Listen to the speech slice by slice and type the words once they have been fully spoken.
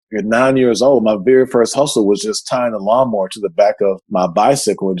at 9 years old, my very first hustle was just tying a lawnmower to the back of my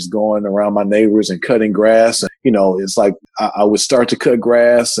bicycle and just going around my neighbors and cutting grass. And, it's like I would start to cut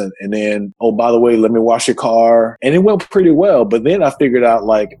grass and then, oh, by the way, let me wash your car. And it went pretty well. But then I figured out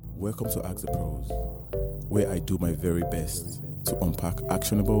Welcome to Ask the Pros, where I do my very best to unpack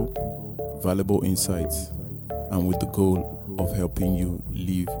actionable, valuable insights, and with the goal of helping you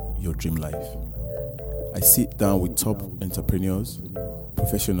live your dream life. I sit down with top entrepreneurs,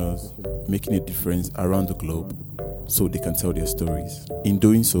 professionals making a difference around the globe so they can tell their stories. In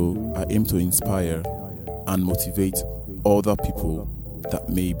doing so, I aim to inspire and motivate other people that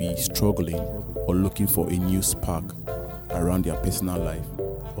may be struggling or looking for a new spark around their personal life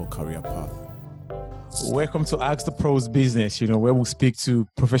or career path. Welcome to Ask the Pros Business, where we speak to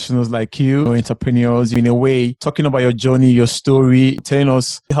professionals like you, entrepreneurs, in a way, talking about your journey, your story, telling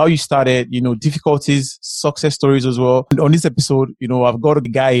us how you started, difficulties, success stories as well. And on this episode, I've got a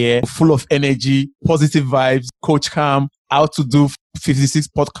guy here full of energy, positive vibes, Coach Cam, how to do 56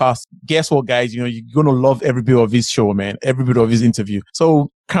 podcasts. Guess what, guys? You're going to love every bit of his show, man, every bit of his interview.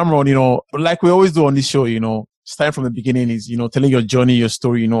 So Cameron, like we always do on this show, starting from the beginning is, telling your journey, your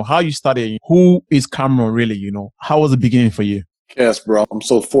story, how you started. Who is Cameron really, How was the beginning for you? Yes, bro. I'm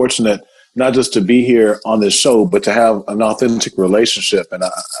so fortunate not just to be here on this show, but to have an authentic relationship. And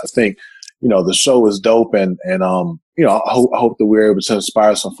I think, the show is dope and I hope that we're able to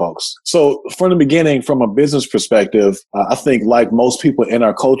inspire some folks. So from the beginning, from a business perspective, I think like most people in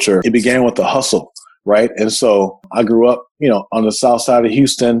our culture, it began with the hustle. Right. And so I grew up, on the south side of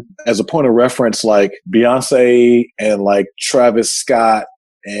Houston. As a point of reference, like Beyonce and like Travis Scott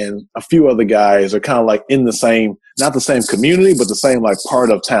and a few other guys are kind of like in the same, not the same community, but the same like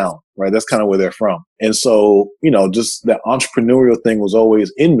part of town. Right. That's kind of where they're from. And so, just that entrepreneurial thing was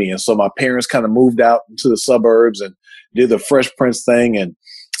always in me. And so my parents kind of moved out into the suburbs and did the Fresh Prince thing. And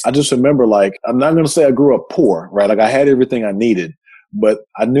I just remember, like, I'm not going to say I grew up poor, right? Like I had everything I needed. But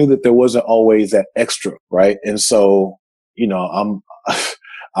I knew that there wasn't always that extra, right? And so,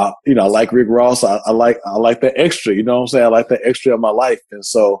 I like Rick Ross. I like that extra, you know what I'm saying? I like that extra in my life. And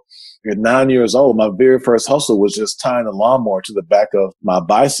so at 9 years old, my very first hustle was just tying a lawnmower to the back of my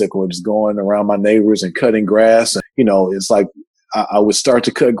bicycle and just going around my neighbors and cutting grass. And, it's like I would start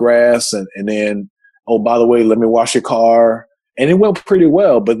to cut grass and then, oh, by the way, let me wash your car. And it went pretty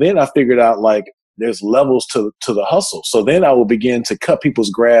well. But then I figured out there's levels to the hustle. So then I would begin to cut people's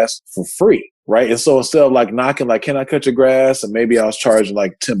grass for free. Right. And so instead of knocking, can I cut your grass? And maybe I was charging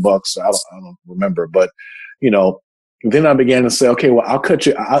 $10. I don't remember. But, then I began to say, okay, well, I'll cut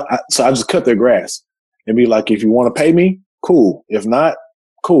you. So I just cut their grass and be like, if you want to pay me, cool. If not,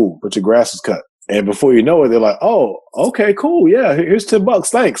 cool. But your grass is cut. And before you know it, they're like, oh, okay, cool. Yeah, here's $10.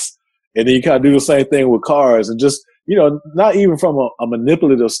 Thanks. And then you kind of do the same thing with cars and just, not even from a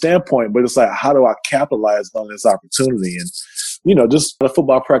manipulative standpoint, but it's like, how do I capitalize on this opportunity? And, just a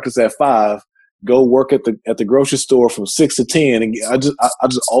football practice at 5, go work at the grocery store from 6 to 10. And I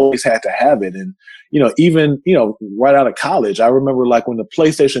just always had to have it. And, even, right out of college, I remember when the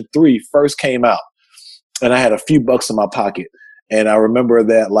PlayStation 3 first came out and I had a few bucks in my pocket. And I remember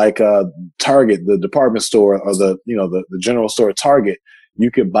that Target, the department store or the general store Target,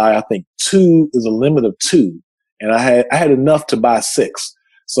 you could buy, I think 2 is a limit of 2. And I had enough to buy 6.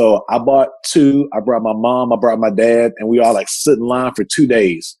 So I bought 2. I brought my mom, I brought my dad, and we all sit in line for 2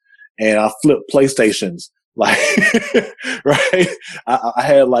 days. And I flipped PlayStations, right?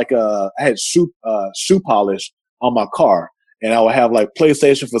 I had shoe polish on my car, and I would have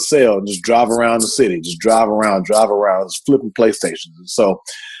PlayStation for sale and just drive around the city, just drive around, just flipping PlayStations. And so,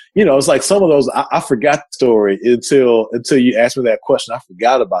 it's like some of those, I forgot the story until you asked me that question. I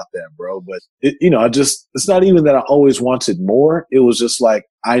forgot about that, bro. But, it's not even that I always wanted more. It was just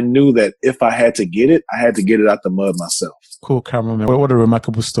I knew that if I had to get it, I had to get it out the mud myself. Cool, Cameron, man. What a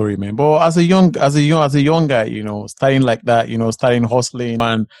remarkable story, man. But as a young guy, starting like that, starting hustling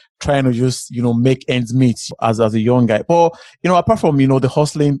and trying to just, make ends meet as a young guy. But, apart from, the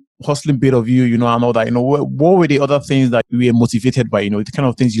hustling bit of you, and all that, what were the other things that you were motivated by, the kind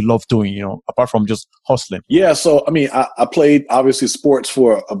of things you love doing, apart from just hustling? Yeah. So, I played obviously sports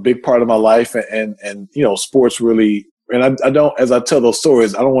for a big part of my life and sports really, and I don't, as I tell those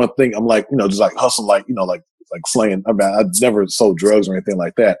stories, I don't want to think I'm just hustling, slaying. I never sold drugs or anything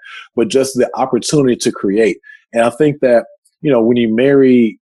like that, but just the opportunity to create. And I think that, when you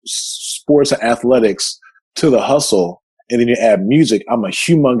marry sports and athletics to the hustle and then you add music, I'm a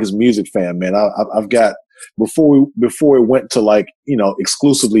humongous music fan, man. I've got, before it went to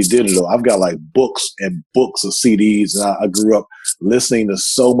exclusively digital, I've got books and books of CDs. And I grew up listening to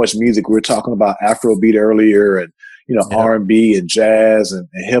so much music. We were talking about Afrobeat earlier and, R&B and jazz and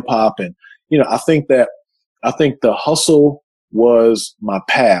hip hop. And, I think the hustle was my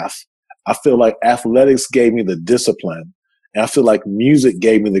path. I feel like athletics gave me the discipline, and I feel like music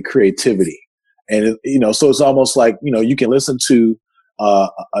gave me the creativity. And, so it's almost like, you can listen to a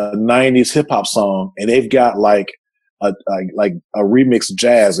 90s hip hop song and they've got like a remix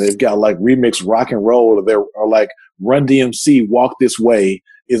jazz. They've got like remix rock and roll, or like Run DMC Walk This Way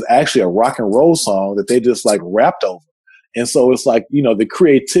is actually a rock and roll song that they just like rapped over. And so it's like, the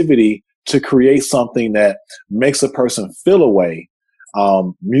creativity to create something that makes a person feel a way.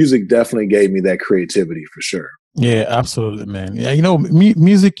 Music definitely gave me that creativity for sure. Yeah, absolutely, man. Yeah,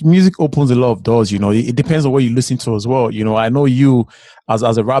 music opens a lot of doors. It depends on what you listen to as well. I know you as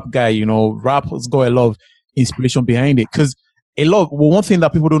a rap guy. Rap has got a lot of inspiration behind it, because one thing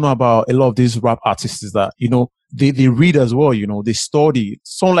that people don't know about a lot of these rap artists is that they read as well. They study.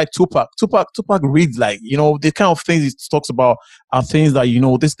 Someone like Tupac reads, like, the kind of things he talks about are things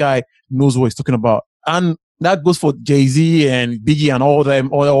that this guy knows what he's talking about. And that goes for Jay-Z and Biggie and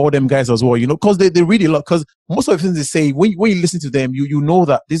all them guys as well, because they read a lot. Because most of the things they say, when you listen to them, you know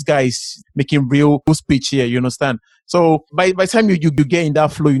that this guy is making real good speech here. You understand? So by the time you get in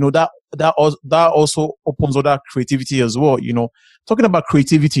that flow, that also opens other creativity as well. Talking about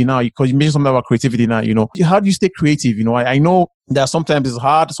creativity now, because you mentioned something about creativity now. How do you stay creative? I know that sometimes it's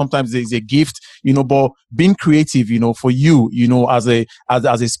hard, sometimes there's a gift, but being creative, for you, as a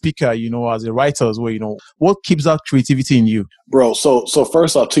speaker, as a writer as well, what keeps that creativity in you? Bro, so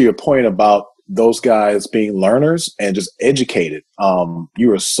first off, to your point about those guys being learners and just educated,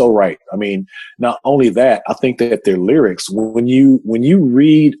 you are so right. I mean, not only that, I think that their lyrics, when you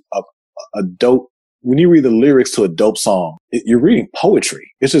read when you read the lyrics to a dope song, you're reading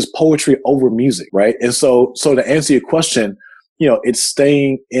poetry. It's just poetry over music, right? And so to answer your question, it's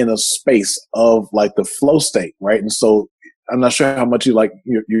staying in a space of like the flow state, right? And so I'm not sure how much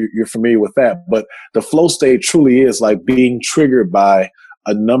you're familiar with that, but the flow state truly is like being triggered by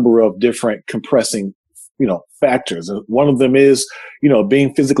a number of different compressing, factors. And one of them is,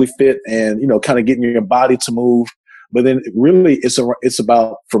 being physically fit and, kind of getting your body to move. But then really it's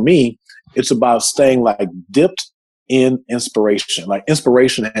about, for me, it's about staying like dipped in inspiration. Like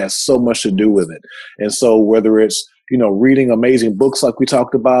inspiration has so much to do with it. And so whether it's, reading amazing books like we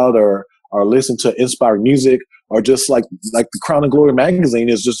talked about, or listening to inspiring music, or just like the Crown and Glory magazine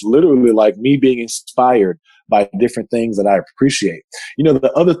is just literally like me being inspired by different things that I appreciate.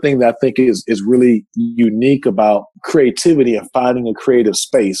 The other thing that I think is really unique about creativity and finding a creative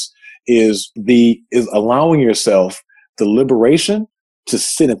space is allowing yourself the liberation to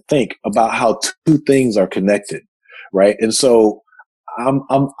sit and think about how two things are connected, right? And so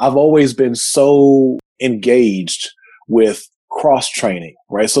I've always been so engaged with cross training,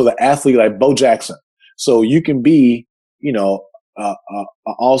 right? So the athlete like Bo Jackson, so you can be, an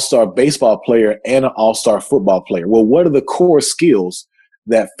all-star baseball player and an all-star football player. Well, what are the core skills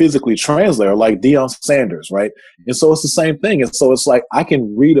that physically translate? Or like Deion Sanders, right? And so it's the same thing. And so it's like I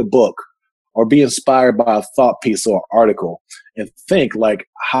can read a book or be inspired by a thought piece or article and think like,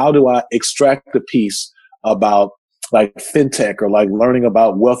 how do I extract a piece about like fintech or like learning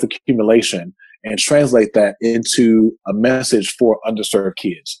about wealth accumulation and translate that into a message for underserved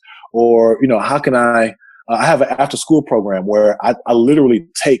kids? Or, how can I have an after school program where I literally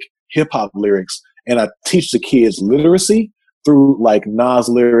take hip hop lyrics and I teach the kids literacy through like Nas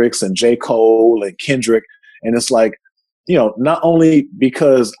lyrics and J. Cole and Kendrick. And it's like, not only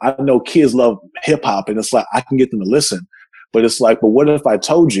because I know kids love hip hop and it's like I can get them to listen, but it's like, but what if I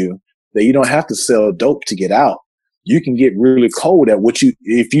told you that you don't have to sell dope to get out? You can get really cold at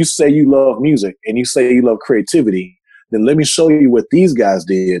if you say you love music and you say you love creativity, then let me show you what these guys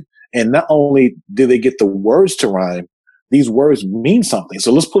did. And not only did they get the words to rhyme, these words mean something.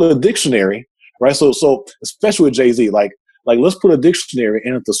 So let's put a dictionary, right? So especially with Jay-Z, like let's put a dictionary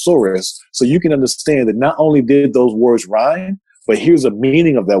in a thesaurus so you can understand that not only did those words rhyme, but here's a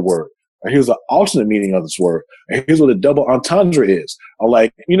meaning of that word, or here's an alternate meaning of this word, or here's what a double entendre is, or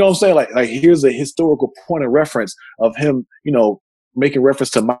like, what I'm saying? Like here's a historical point of reference of him, making reference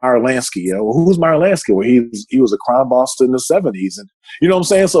to Meyer Lansky. Who's Meyer Lansky? Well, he was a crime boss in the 70s. And you know what I'm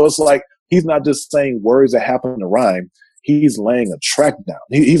saying? So it's like, he's not just saying words that happen to rhyme. He's laying a track down.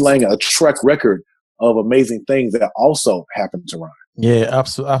 He's laying a track record of amazing things that also happen to rhyme. Yeah,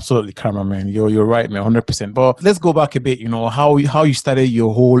 absolutely, Karma, man. You're right, man, 100%. But let's go back a bit, how you started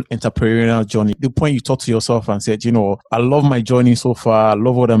your whole entrepreneurial journey. The point you talked to yourself and said, I love my journey so far. I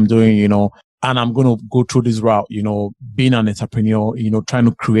love what I'm doing, and I'm going to go through this route, being an entrepreneur, trying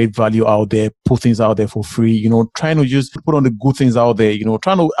to create value out there, put things out there for free, trying to just put on the good things out there,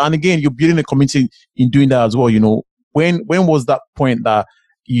 and again, you're building a community in doing that as well, when was that point that,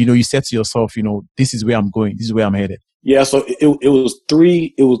 you know, you said to yourself, you know, this is where I'm going, this is where I'm headed? Yeah. So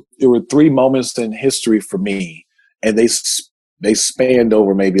there were three moments in history for me, and they spanned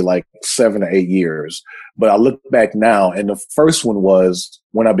over maybe like 7 or 8 years. But I look back now, and the first one was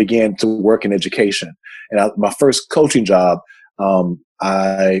when I began to work in education. And my first coaching job,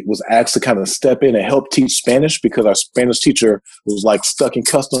 I was asked to kind of step in and help teach Spanish because our Spanish teacher was like stuck in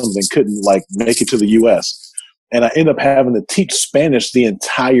customs and couldn't like make it to the U.S. And I ended up having to teach Spanish the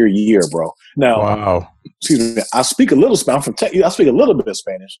entire year, bro. Now, wow. Excuse me, I speak a little Spanish. I speak a little bit of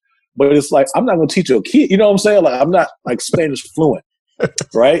Spanish, but it's like I'm not going to teach a kid. You know what I'm saying? Like I'm not like Spanish fluent,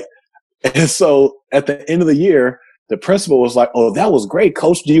 right? And so at the end of the year, the principal was like, "Oh, that was great,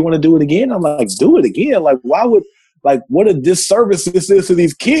 coach. Do you want to do it again?" I'm like, "Do it again? Like, why would? Like, what a disservice this is to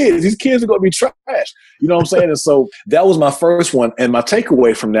these kids. These kids are going to be trash." You know what I'm saying? And so that was my first one. And my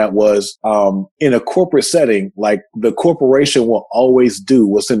takeaway from that was, in a corporate setting, like the corporation will always do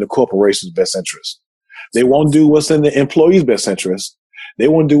what's in the corporation's best interest. They won't do what's in the employee's best interest. They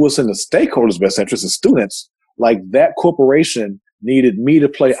won't do what's in the stakeholders' best interest, the students. Like that corporation needed me to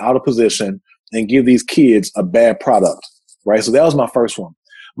play out of position and give these kids a bad product, right? So that was my first one.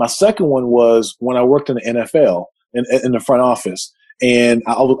 My second one was when I worked in the NFL in the front office, and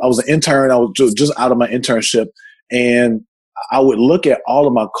I was an intern. I was just out of my internship, and I would look at all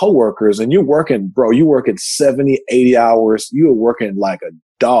of my coworkers, and you're working 70, 80 hours. You were working like a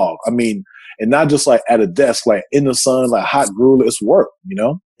dog. I mean, and not just like at a desk, like in the sun, like hot gruel. It's work, you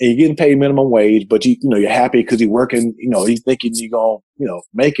know, and you're getting paid minimum wage, but you're happy because you're working, you're thinking you're going to,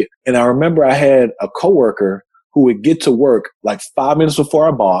 make it. And I remember I had a coworker who would get to work like 5 minutes before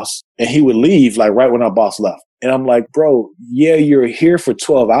our boss, and he would leave like right when our boss left. And I'm like, bro, yeah, you're here for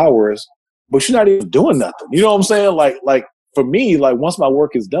 12 hours, but you're not even doing nothing. You know what I'm saying? Like for me, like once my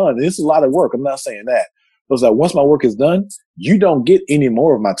work is done, and it's a lot of work. I'm not saying that. But it's like once my work is done, you don't get any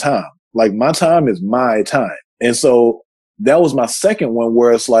more of my time. Like my time is my time. And so that was my second one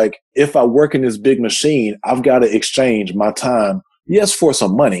where it's like, if I work in this big machine, I've got to exchange my time, yes, for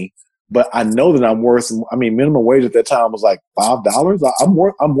some money, but I know that I'm worth, minimum wage at that time was like $5. I'm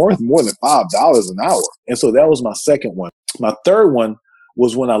worth more than $5 an hour. And so that was my second one. My third one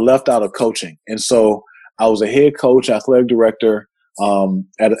was when I left out of coaching. And so I was a head coach, athletic director,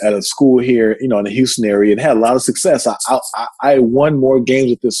 at a school here, in the Houston area, and had a lot of success. I won more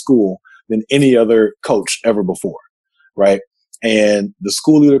games at this school than any other coach ever before. Right. And the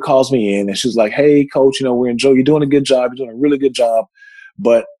school leader calls me in and she's like, "Hey coach, you're doing a good job. You're doing a really good job.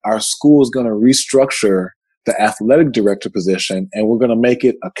 But our school is going to restructure the athletic director position, and we're going to make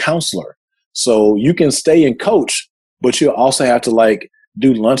it a counselor. So you can stay and coach, but you'll also have to like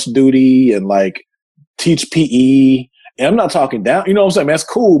do lunch duty and like teach PE. And I'm not talking down, you know what I'm saying? That's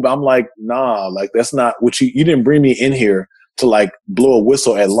cool, but I'm like, nah, like that's not what you didn't bring me in here to like blow a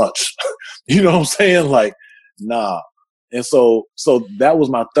whistle at lunch. You know what I'm saying? Like, nah. And so that was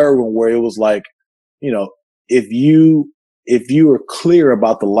my third one where it was like, if you are clear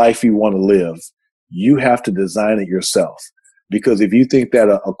about the life you want to live, you have to design it yourself. Because if you think that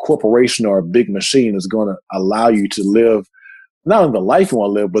a corporation or a big machine is going to allow you to live not only the life you want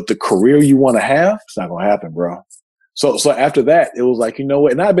to live, but the career you want to have, it's not going to happen, bro. So after that, it was like, you know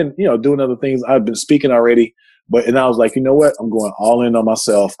what? And I've been, doing other things. I've been speaking already, and I was like, you know what? I'm going all in on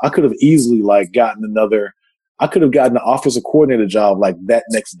myself. I could have easily gotten an offensive coordinator job like that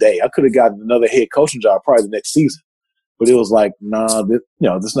next day. I could have gotten another head coaching job probably the next season. But it was like, nah, this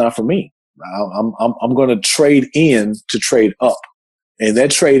is not for me. I'm going to trade in to trade up. And that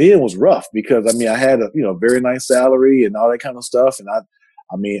trade in was rough because, I had a, very nice salary and all that kind of stuff. And I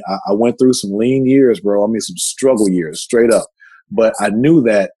went through some lean years, bro. Some struggle years straight up. But I knew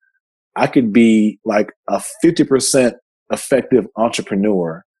that I could be like a 50% effective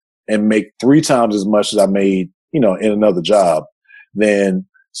entrepreneur and make 3 times as much as I made, in another job than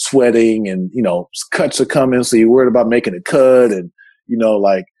sweating and, cuts are coming. So you're worried about making a cut and,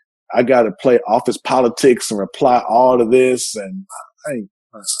 I got to play office politics and reply all to this. And I ain't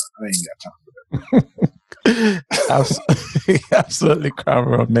got time for that. Absolutely,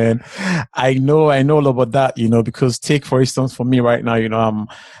 Cameron, man. I know a lot about that, because take, for instance, for me right now,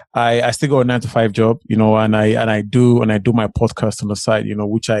 I still got a 9-to-5 job, and I do my podcast on the side,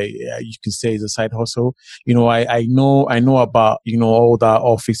 which you can say is a side hustle. I know about, all that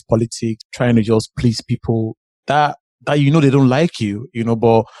office politics, trying to just please people that they don't like you,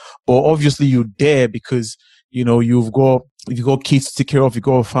 but obviously you're there because, you've got kids to take care of, you've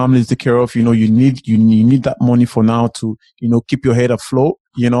got families to take care of, you need that money for now to, keep your head afloat,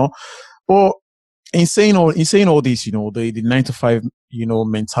 but in saying all this, the 9 to 5,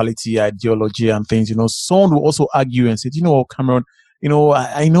 mentality, ideology and things, someone will also argue and say, Cameron,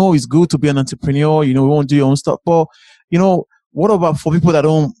 I know it's good to be an entrepreneur, we want to do your own stuff, but, what about for people that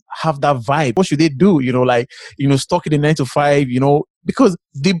don't have that vibe? What should they do? Stuck in the 9 to 5, because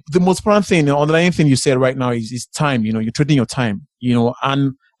the most important thing, the underlying thing you said right now is time, you're trading your time,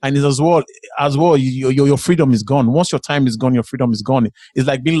 and it's as well, your freedom is gone. Once your time is gone, your freedom is gone. It's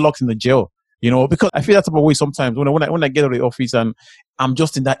like being locked in the jail, because I feel that type of way sometimes when I get out of the office and I'm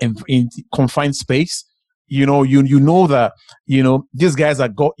just in that in confined space, you know that, these guys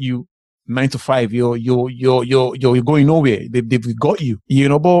that got you 9 to 5, you're going nowhere. They've got you,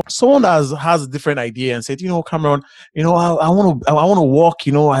 but someone that has a different idea and said, Cameron, I want to walk,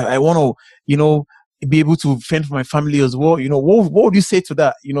 I want to, be able to fend for my family as well. What would you say to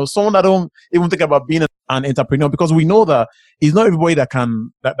that? Someone that don't even think about being an entrepreneur, because we know that it's not everybody that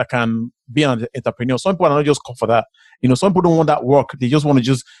can be an entrepreneur. Some people are not just come for that. Some people don't want that work. They just want to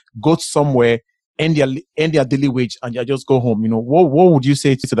just go somewhere, end their daily wage, and just go home. What would you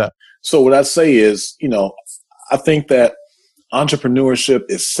say to that? So what I'd say is, I think that entrepreneurship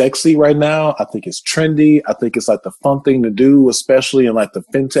is sexy right now. I think it's trendy. I think it's like the fun thing to do, especially in like the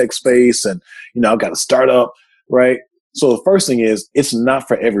fintech space. And, I've got a startup, right? So the first thing is it's not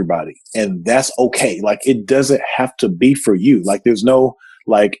for everybody, and that's okay. Like, it doesn't have to be for you. Like, there's no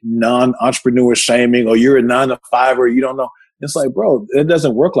like non-entrepreneur shaming, or you're a 9 to 5 or you don't know. It's like, bro, it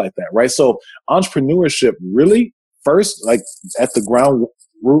doesn't work like that, right? So entrepreneurship really first, like at the ground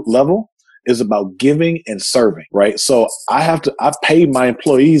root level, is about giving and serving, right? So I pay my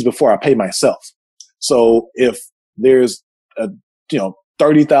employees before I pay myself. So if there's a,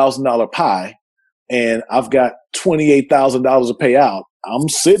 $30,000 pie and I've got $28,000 to pay out, I'm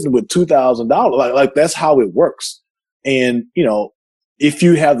sitting with $2,000. Like that's how it works. And, if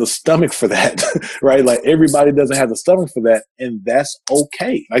you have the stomach for that, right? Like, everybody doesn't have the stomach for that, and that's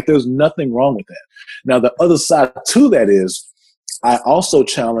okay. Like, there's nothing wrong with that. Now, the other side to that is, I also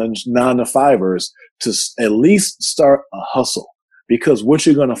challenge 9 to 5ers to at least start a hustle, because what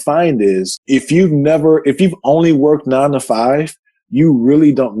you're going to find is if you've only worked 9 to 5, you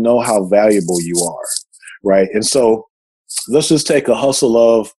really don't know how valuable you are. Right. And so let's just take a hustle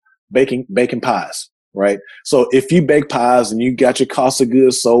of baking pies. Right. So if you bake pies and you got your cost of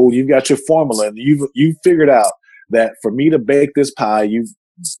goods sold, you've got your formula, and you've figured out that for me to bake this pie, you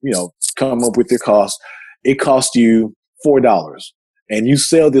come up with your cost. It costs you $4, and you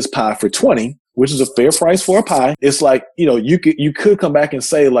sell this pie for $20, which is a fair price for a pie. It's like, you could come back and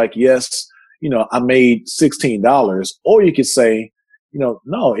say like, yes, I made $16, or you could say,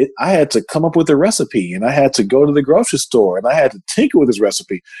 no, I had to come up with a recipe, and I had to go to the grocery store, and I had to tinker with this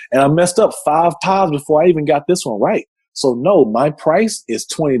recipe, and I messed up 5 pies before I even got this one right. So no, my price is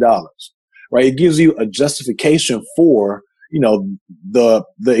 $20, right? It gives you a justification for, the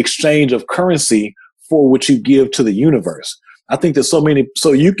exchange of currency for what you give to the universe. I think that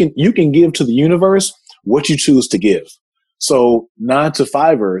so you can give to the universe what you choose to give. So 9 to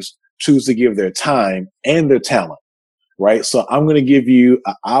 5ers choose to give their time and their talent, right? So I'm going to give you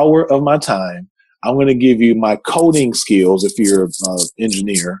an hour of my time. I'm going to give you my coding skills if you're an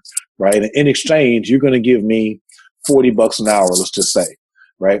engineer, right? And in exchange, you're going to give me $40 an hour, let's just say,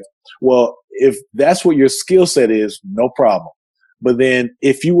 right? Well, if that's what your skill set is, no problem. But then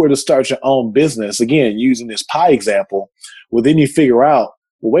if you were to start your own business, again, using this pie example, well, then you figure out,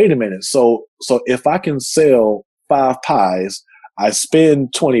 well, wait a minute. So if I can sell 5 pies, I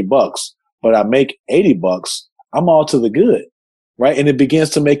spend $20, but I make $80, I'm all to the good, right? And it begins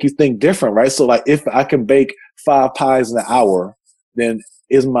to make you think different, right? So like, if I can bake 5 pies in an hour, then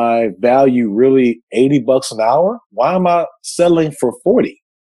is my value really $80 an hour? Why am I selling for 40?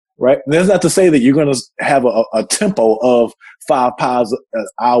 Right? And that's not to say that you're going to have a tempo of 5 pies an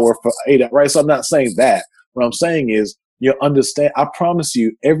hour for 8 hours, right? So I'm not saying that. What I'm saying is, you understand, I promise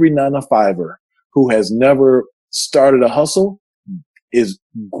you, every 9 to 5er who has never started a hustle is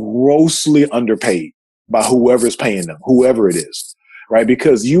grossly underpaid by whoever's paying them, whoever it is, right?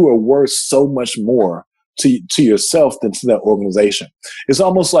 Because you are worth so much more to yourself than to that organization. It's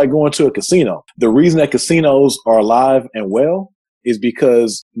almost like going to a casino. The reason that casinos are alive and well is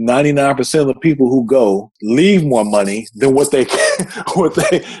because 99% of the people who go leave more money than what they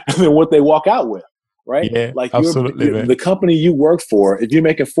walk out with, right? Yeah, like absolutely. The company you work for, if you're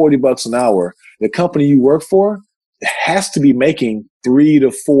making $40 an hour, the company you work for has to be making 3 to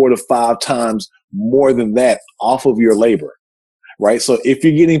 4 to 5 times more than that off of your labor, right? So if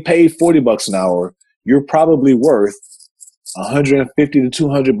you're getting paid $40 an hour, you're probably worth $150 to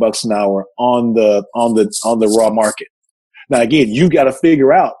 $200 an hour on the raw market. Now, again, you got to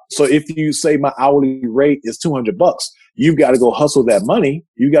figure out. So if you say my hourly rate is $200, you've got to go hustle that money.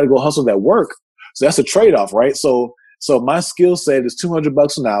 You got to go hustle that work. So that's a trade-off, right? So my skill set is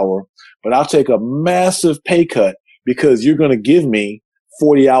 $200 an hour, but I'll take a massive pay cut because you're going to give me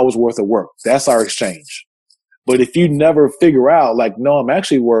 40 hours worth of work. That's our exchange. But if you never figure out, like, no, I'm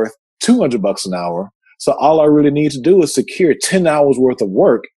actually worth $200 an hour. So all I really need to do is secure 10 hours worth of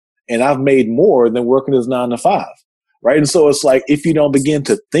work, and I've made more than working as 9 to 5. Right. And so it's like, if you don't begin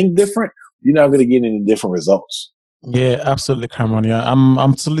to think different, you're not going to get any different results. Yeah, absolutely, Cameron. Yeah,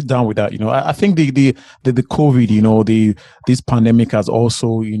 I'm totally down with that. I think the COVID, this pandemic has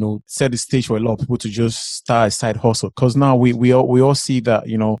also, set the stage for a lot of people to just start a side hustle. Because now we all see that,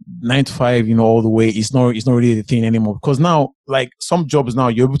 9 to 5, all the way is not really the thing anymore. Because now, like some jobs now,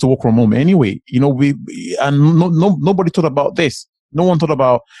 you're able to work from home anyway. Nobody thought about this. No one thought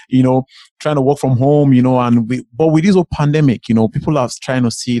about, trying to work from home, but with this whole pandemic, people are trying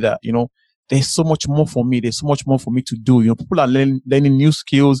to see that, there's so much more for me. There's so much more for me to do. People are learning new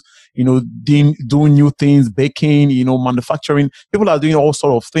skills, doing new things, baking, manufacturing. People are doing all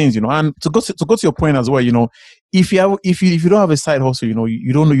sorts of things, and to go to your point as well, if you don't have a side hustle,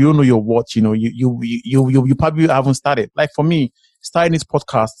 you don't know your what, you probably haven't started. Like for me, starting this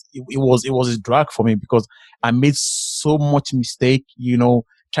podcast, it was a drag for me because I made so much mistake,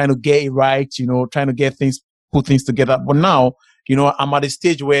 trying to get it right, trying to put things together. But now, I'm at a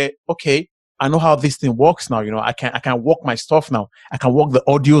stage where, okay, I know how this thing works now. I can work my stuff now. I can work the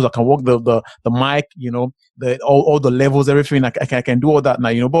audios. I can work the mic, all the levels, everything. I can do all that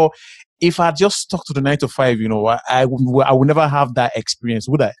now, But if I just stuck to the 9 to 5, I would never have that experience,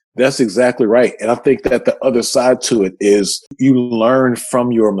 would I? That's exactly right. And I think that the other side to it is you learn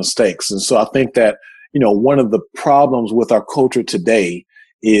from your mistakes. And so I think that, one of the problems with our culture today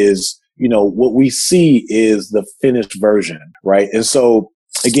is, what we see is the finished version, right? And so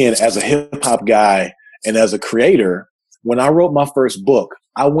again, as a hip hop guy and as a creator, when I wrote my first book,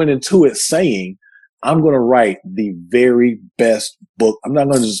 I went into it saying, I'm going to write the very best book. I'm not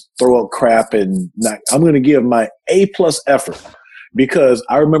going to just throw up crap I'm going to give my A+ effort, because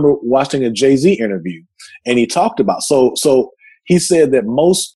I remember watching a Jay-Z interview and he talked about, so he said that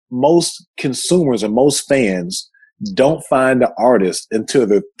most consumers and most fans don't find the artist until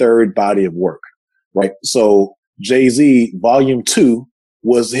their third body of work, right? So Jay-Z Volume 2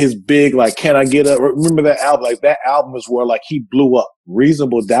 was his big, like, can I get up? Remember that album? Like, that album is where, like, he blew up.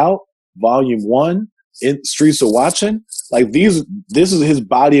 Reasonable Doubt, Volume 1, in Streets Are Watching. Like, this is his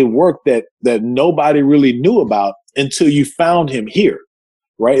body of work that nobody really knew about until you found him here,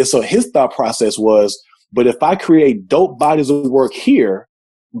 right? And so his thought process was, but if I create dope bodies of work here,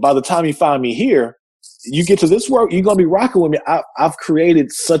 by the time you find me here, you get to this work, you're going to be rocking with me. I've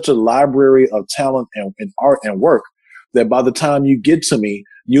created such a library of talent and art and work that by the time you get to me,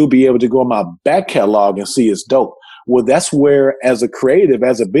 you'll be able to go in my back catalog and see it's dope. Well, that's where, as a creative,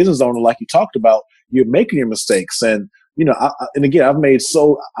 as a business owner, like you talked about, you're making your mistakes. And, and again,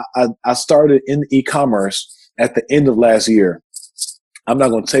 I started in e-commerce at the end of last year. I'm not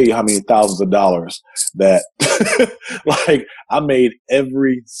going to tell you how many thousands of dollars that, like, I made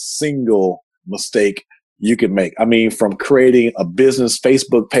every single mistake you can make. I mean, from creating a business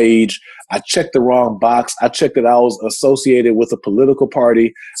Facebook page, I checked the wrong box. I checked that I was associated with a political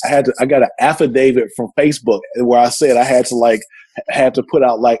party. I got an affidavit from Facebook where I said I had to put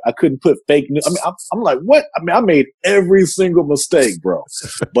out, like, I couldn't put fake news. I mean, I'm like, what? I mean, I made every single mistake, bro.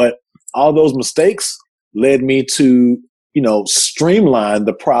 But all those mistakes led me to, streamline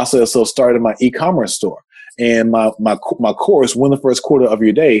the process of starting my e-commerce store. And my course, Win the First Quarter of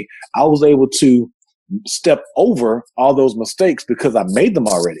Your Day, I was able to step over all those mistakes because I made them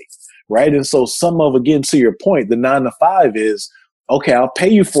already, right? And so again, to your point, the 9 to 5 is, okay, I'll pay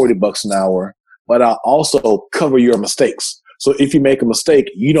you $40 an hour, but I'll also cover your mistakes. So if you make a mistake,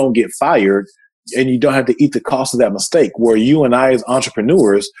 you don't get fired and you don't have to eat the cost of that mistake. Where you and I as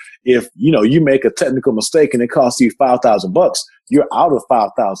entrepreneurs, if you make a technical mistake and it costs you $5,000, you're out of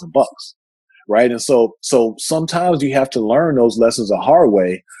 $5,000. Right. And so sometimes you have to learn those lessons the hard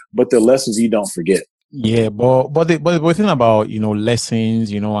way, but they're lessons you don't forget. Yeah, but the thing about,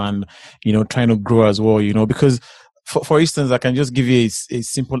 lessons, and, trying to grow as well, because for instance, I can just give you a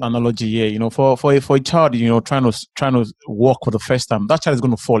simple analogy here, for a child, trying to walk for the first time, that child is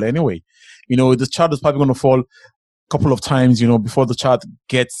going to fall anyway. The child is probably going to fall a couple of times, before the child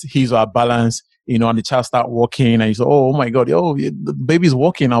gets his or her balance, and the child start walking and you say, oh my God, the baby's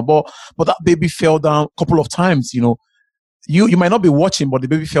walking now, but that baby fell down a couple of times, You might not be watching, but the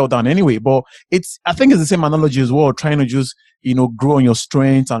baby fell down anyway. But I think it's the same analogy as well, trying to just, grow on your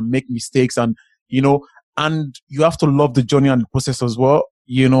strengths and make mistakes. And, and you have to love the journey and the process as well.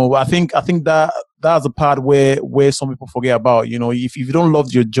 I think that that's the part where some people forget about. If you don't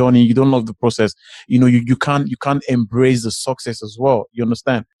love your journey, you don't love the process. You can't embrace the success as well. You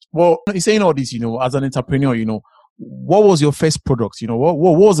understand? Well, you're saying all this, as an entrepreneur, what was your first product? What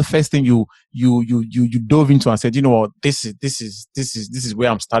was the first thing you dove into and said, this is where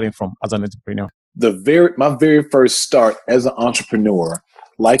I'm starting from as an entrepreneur? My very first start as an entrepreneur,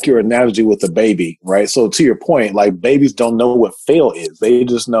 like your analogy with the baby, right? So to your point, like babies don't know what fail is. They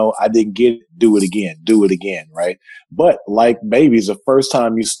just know I didn't get it, do it again, right? But like babies, the first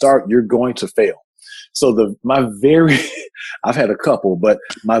time you start, you're going to fail. So I've had a couple, but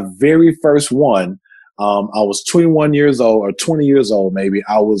my very first one, I was 21 years old or 20 years old, maybe.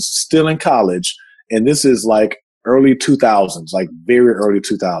 I was still in college, and this is like early 2000s, like very early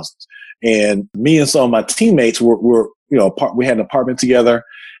 2000s. And me and some of my teammates were we had an apartment together,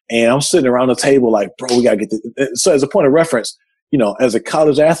 and I'm sitting around the table like, bro, we got to get this. So as a point of reference, as a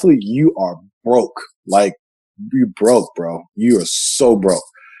college athlete, you are broke. Like, you broke, bro. You are so broke.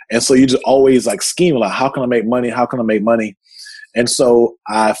 And so you just always like scheming, like, how can I make money? How can I make money? And so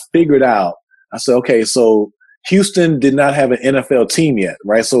I figured out, I said, okay, so Houston did not have an NFL team yet,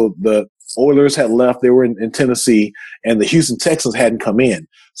 right? So the Oilers had left. They were in Tennessee, and the Houston Texans hadn't come in.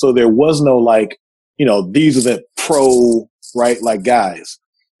 So there was no like, these are the pro, right, like guys.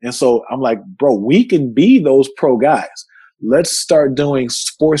 And so I'm like, bro, we can be those pro guys. Let's start doing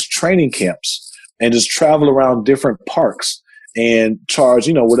sports training camps and just travel around different parks and charge,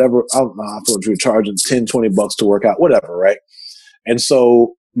 whatever. I don't know, I thought you were charging $10, $20 to work out, whatever, right? And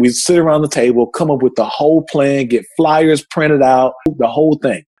so we sit around the table, come up with the whole plan, get flyers printed out, the whole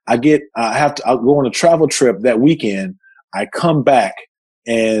thing. I'll go on a travel trip that weekend. I come back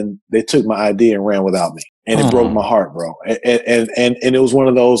and they took my idea and ran without me. And it broke my heart, bro. And it was one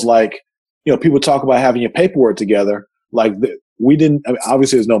of those, like, people talk about having your paperwork together. Like we didn't,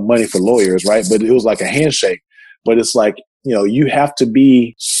 obviously there's no money for lawyers, right? But it was like a handshake. But it's like, you have to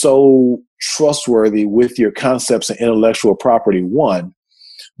be so trustworthy with your concepts and intellectual property, one.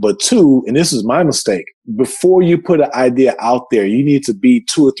 But two, and this is my mistake, before you put an idea out there, you need to be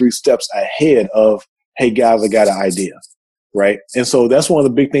 2 or 3 steps ahead of, hey guys, I got an idea, right? And so that's one of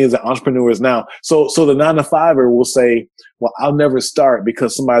the big things that entrepreneurs now. So the 9-to-5er will say, well, I'll never start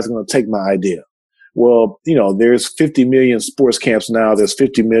because somebody's going to take my idea. Well, there's 50 million sports camps now. There's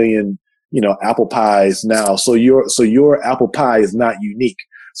 50 million, apple pies now. So your apple pie is not unique.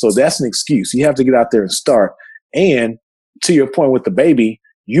 So that's an excuse. You have to get out there and start. And to your point with the baby,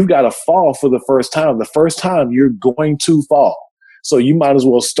 you've got to fall for the first time. The first time you're going to fall. So you might as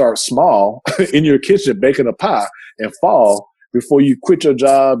well start small in your kitchen, baking a pie, and fall before you quit your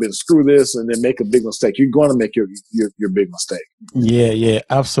job and screw this and then make a big mistake. You're going to make your big mistake. Yeah,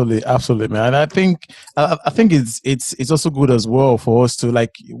 absolutely, man. I think it's also good as well for us to,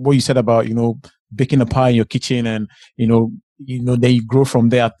 like what you said about, baking a pie in your kitchen and, then you grow from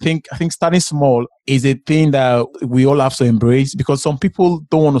there. I think starting small is a thing that we all have to embrace, because some people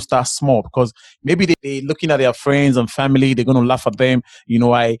don't want to start small because maybe they're looking at their friends and family. They're going to laugh at them.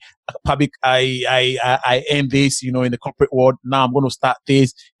 I earn this, in the corporate world. Now I'm going to start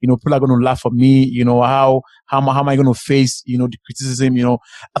this. People are going to laugh at me. How am I going to face, the criticism?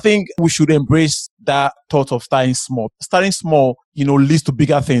 I think we should embrace that thought of starting small. Starting small, leads to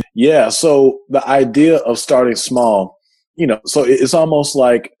bigger things. Yeah. So the idea of starting small, so it's almost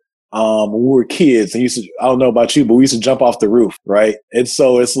like when we were kids, and I don't know about you, but we used to jump off the roof, right? And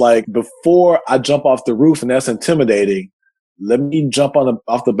so it's like, before I jump off the roof, and that's intimidating, let me jump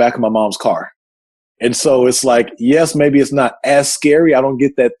off the back of my mom's car. And so it's like, yes, maybe it's not as scary. I don't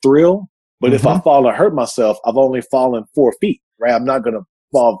get that thrill. But if I fall and hurt myself, I've only fallen 4 feet, right? I'm not going to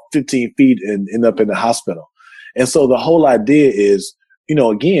fall 15 feet and end up in the hospital. And so the whole idea is,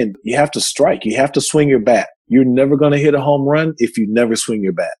 again, you have to strike. You have to swing your bat. You're never going to hit a home run if you never swing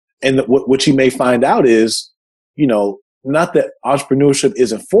your bat. And what you may find out is, not that entrepreneurship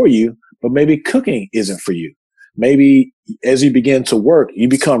isn't for you, but maybe cooking isn't for you. Maybe as you begin to work, you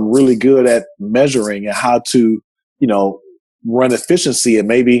become really good at measuring and how to, run efficiency, and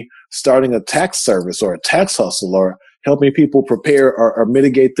maybe starting a tax service or a tax hustle or helping people prepare or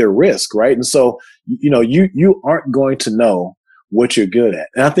mitigate their risk, right? And so, you aren't going to know what you're good at.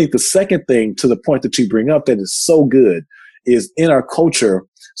 And I think the second thing, to the point that you bring up, that is so good, is in our culture,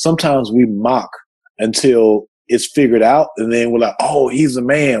 sometimes we mock until it's figured out, and then we're like, oh, he's a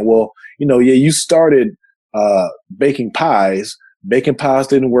man. Well, you started baking pies. Baking pies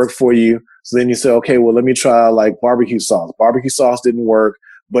didn't work for you. So then you say, okay, well, let me try like barbecue sauce. Barbecue sauce didn't work,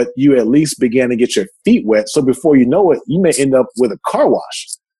 but you at least began to get your feet wet. So before you know it, you may end up with a car wash.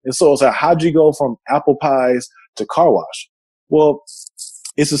 And so it's like, how'd you go from apple pies to car wash? Well,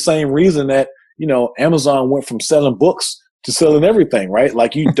 it's the same reason that, Amazon went from selling books to selling everything, right?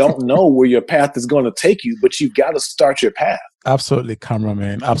 Like, you don't know where your path is going to take you, but you've got to start your path. Absolutely,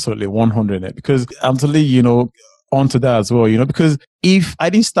 cameraman. Absolutely, 100. Because I'm telling you, onto that as well, because if I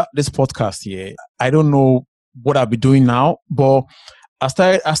didn't start this podcast here, I don't know what I'll be doing now. But I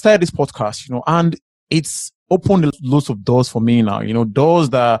started this podcast, and it's opened lots of doors for me now, doors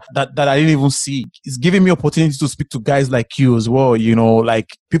that I didn't even see. It's giving me opportunity to speak to guys like you as well, like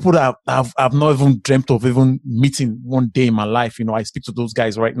people that I've not even dreamt of even meeting one day in my life. I speak to those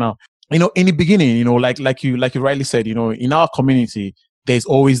guys right now. In the beginning, like you rightly said, in our community, there's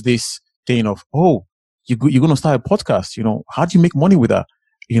always this thing of, oh, you're going to start a podcast, how do you make money with that?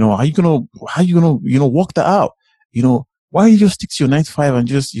 How you going to, work that out? Why don't you just stick to your 9 to 5 and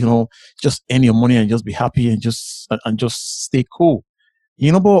just earn your money and just be happy and just stay cool?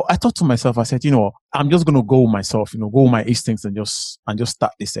 But I thought to myself, I said, I'm just going to go with myself, go with my instincts and just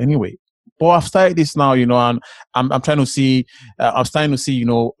start this anyway. But I've started this now, and I'm trying to see, I'm starting to see,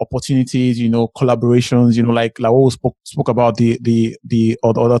 opportunities, collaborations, like what we spoke about the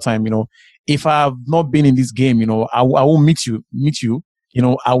other time, if I've not been in this game, I will meet you,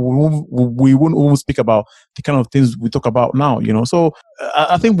 we won't even speak about the kind of things we talk about now, So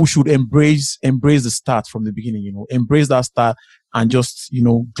I think we should embrace the start from the beginning, embrace that start and just,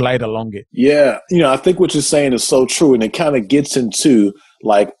 glide along it. Yeah. I think what you're saying is so true. And it kind of gets into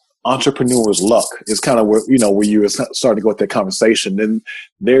like entrepreneur's luck is kind of where, where you were starting to go with that conversation. And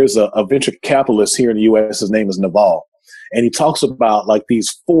there's a venture capitalist here in the US. His name is Naval. And he talks about like these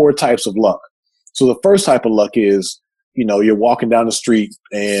 4 types of luck. So the first type of luck is, you're walking down the street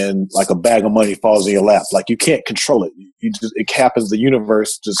and like a bag of money falls in your lap. Like you can't control it. It happens. The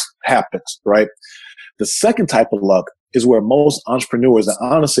universe just happens, right? The second type of luck is where most entrepreneurs, and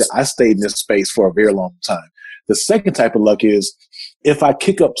honestly, I stayed in this space for a very long time. The second type of luck is if I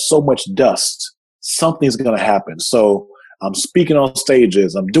kick up so much dust, something's going to happen. So I'm speaking on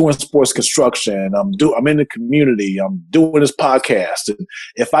stages. I'm doing sports construction. I'm in the community. I'm doing this podcast. And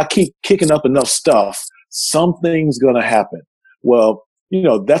if I keep kicking up enough stuff, something's going to happen. Well,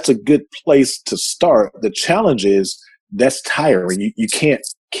 that's a good place to start. The challenge is that's tiring. You can't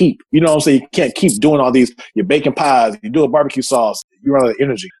keep, you can't keep doing all these, you're baking pies, you're doing barbecue sauce, you run out of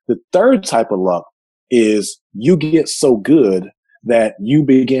energy. The third type of luck is you get so good that you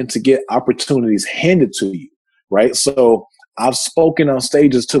begin to get opportunities handed to you, right? So I've spoken on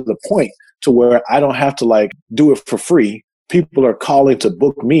stages to the point to where I don't have to like do it for free. People are calling to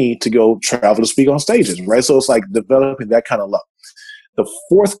book me to go travel to speak on stages, right? So it's like developing that kind of luck. The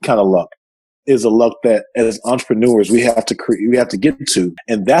fourth kind of luck is a luck that as entrepreneurs we have to get to.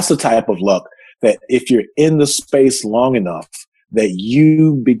 And that's the type of luck that if you're in the space long enough that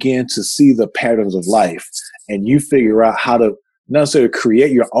you begin to see the patterns of life and you figure out how to not necessarily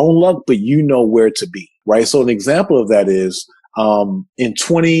create your own luck, but where to be, right? So an example of that is in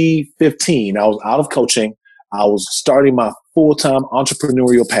 2015, I was out of coaching. I was starting my full-time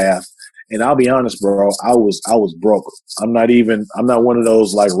entrepreneurial path. And I'll be honest, bro, I was broke. I'm not one of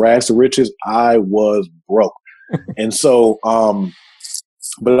those like rags to riches. I was broke. And so,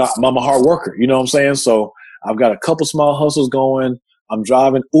 but I'm a hard worker, you know what I'm saying? So I've got a couple small hustles going. I'm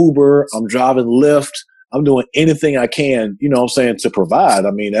driving Uber. I'm driving Lyft. I'm doing anything I can, to provide.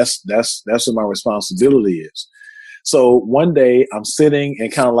 I mean, that's what my responsibility is. So one day I'm sitting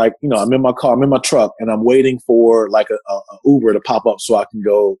and kind of like, I'm in my car, I'm in my truck, and I'm waiting for like a Uber to pop up so I can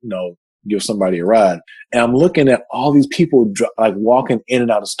go, give somebody a ride. And I'm looking at all these people like walking in and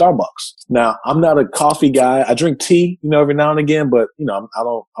out of Starbucks. Now, I'm not a coffee guy. I drink tea, every now and again, but I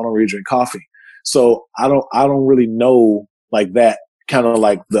don't really drink coffee. So I don't really know like that kind of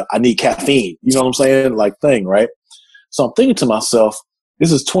like I need caffeine, you know what I'm saying? Like thing, right? So I'm thinking to myself,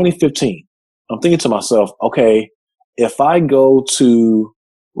 this is 2015. I'm thinking to myself, okay, if I go to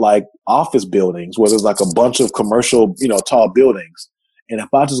like office buildings where there's like a bunch of commercial, tall buildings, and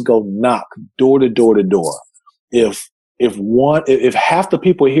if I just go knock door to door to door, if half the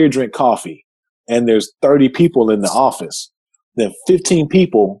people here drink coffee and there's 30 people in the office, then 15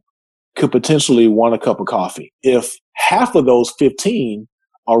 people could potentially want a cup of coffee. If half of those 15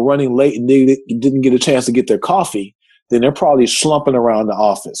 are running late and they didn't get a chance to get their coffee, then they're probably slumping around the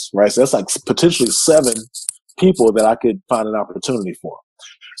office, right? So that's like potentially 7 people that I could find an opportunity for.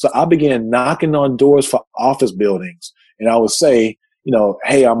 So I began knocking on doors for office buildings, and I would say,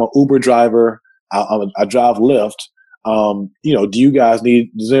 hey, I'm an Uber driver. I drive Lyft.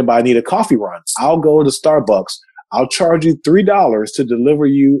 Does anybody need a coffee run? I'll go to Starbucks. I'll charge you $3 to deliver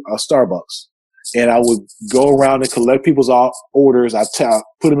you a Starbucks. and I would go around and collect people's orders. I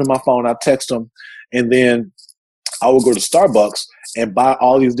put them in my phone. I text them, and then I would go to Starbucks and buy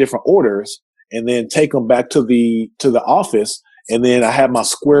all these different orders, and then take them back to the office. And then I had my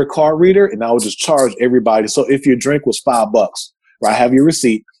Square card reader, and I would just charge everybody. So if your drink was $5, right, I have your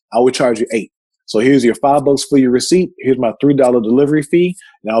receipt, I would charge you $8. So here's your $5 for your receipt. Here's my $3 delivery fee.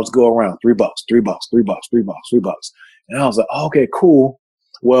 And I would go around $3, $3, $3, $3, $3. And I was like, okay, cool.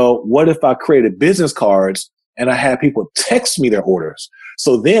 Well, what if I created business cards and I had people text me their orders?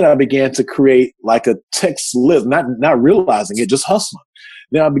 So then I began to create like a text list, not realizing it, just hustling.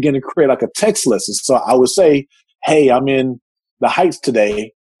 Then I began to create like a text list. And so I would say, hey, I'm in the Heights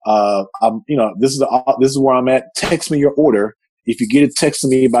today. This is where I'm at. Text me your order. If you get it texted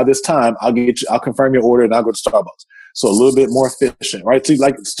me by this time, I'll confirm your order and I'll go to Starbucks. So a little bit more efficient, right? So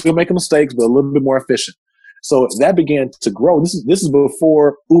like still making mistakes, but a little bit more efficient. So that began to grow. This is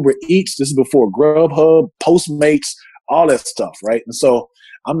before Uber Eats. This is before Grubhub, Postmates, all that stuff, right? And so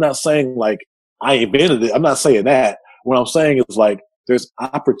I'm not saying like I invented it. I'm not saying that. What I'm saying is like there's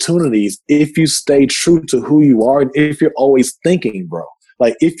opportunities if you stay true to who you are and if you're always thinking, bro.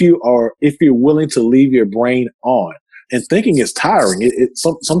 Like if you're willing to leave your brain on. And thinking is tiring.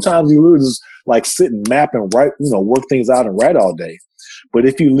 Sometimes you lose like sit and map and write, work things out and write all day. But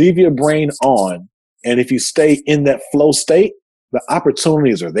if you leave your brain on and if you stay in that flow state, the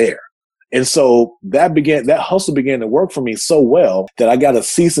opportunities are there. And so that hustle began to work for me so well that I got a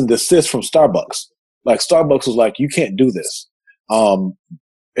cease and desist from Starbucks. Like Starbucks was like, you can't do this. And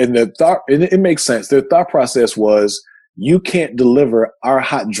it makes sense. Their thought process was, you can't deliver our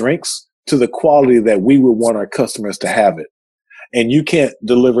hot drinks to the quality that we would want our customers to have it. And you can't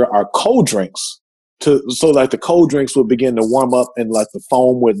deliver our cold drinks so like the cold drinks would begin to warm up and like the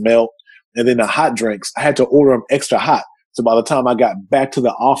foam would melt. And then the hot drinks, I had to order them extra hot. So by the time I got back to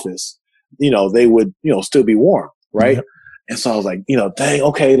the office, they would, still be warm. Right. Mm-hmm. And so I was like, dang,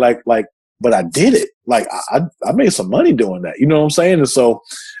 okay. But I did it. Like I made some money doing that. You know what I'm saying? And so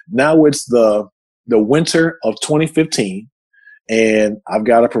now it's the winter of 2015. And I've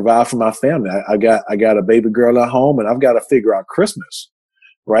got to provide for my family. I got a baby girl at home, and I've got to figure out Christmas,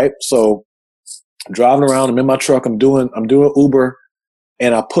 right? So driving around, I'm in my truck, I'm doing Uber,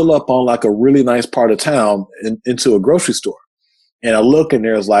 and I pull up on like a really nice part of town into a grocery store, and I look, and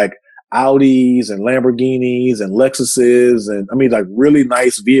there's like Audis and Lamborghinis and Lexuses, and like really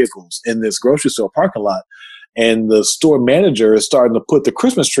nice vehicles in this grocery store parking lot, and the store manager is starting to put the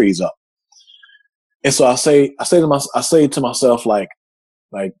Christmas trees up. And so I say to myself, like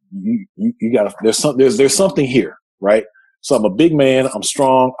you gotta, there's something here, right? So I'm a big man, I'm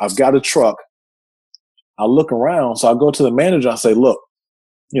strong, I've got a truck. I look around, so I go to the manager, I say, look,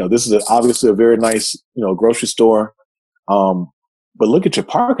 this is obviously a very nice, grocery store. But look at your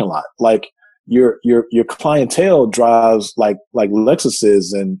parking lot. Like your clientele drives like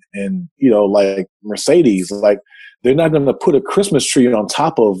Lexuses and like Mercedes. Like they're not going to put a Christmas tree on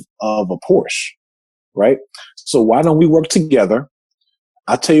top of a Porsche. Right? So why don't we work together?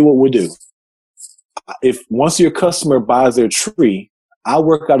 I'll tell you what we'll do. If once your customer buys their tree, I'll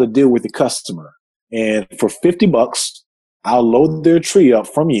work out a deal with the customer. And for $50, I'll load their tree up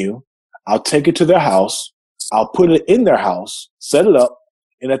from you. I'll take it to their house. I'll put it in their house, set it up.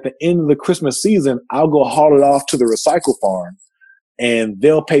 And at the end of the Christmas season, I'll go haul it off to the recycle farm and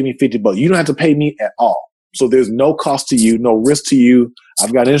they'll pay me $50. You don't have to pay me at all. So there's no cost to you, no risk to you.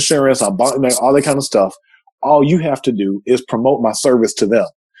 I've got insurance, all that kind of stuff. All you have to do is promote my service to them.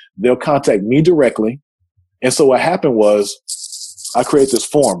 They'll contact me directly. And so what happened was I create this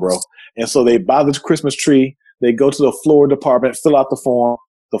form, bro. And so they buy the Christmas tree. They go to the floor department, fill out the form.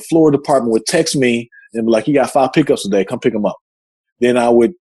 The floor department would text me and be like, you got 5 pickups today. Come pick them up. Then I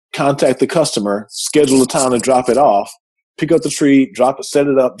would contact the customer, schedule a time to drop it off, pick up the tree, drop it, set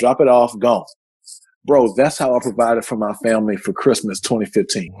it up, drop it off, gone. Bro, that's how I provided for my family for Christmas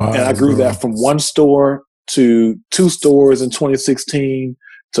 2015. Wow, and I grew that from 1 store to 2 stores in 2016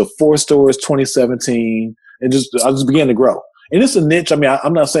 to 4 stores 2017. And I just began to grow. And it's a niche. I'm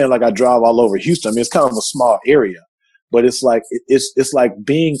not saying like I drive all over Houston. It's kind of a small area, but it's like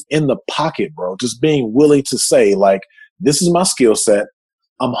being in the pocket, bro. Just being willing to say like, this is my skill set.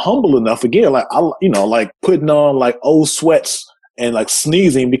 I'm humble enough again, like putting on like old sweats and like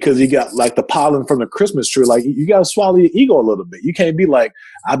sneezing because you got like the pollen from the Christmas tree. Like you got to swallow your ego a little bit. You can't be like,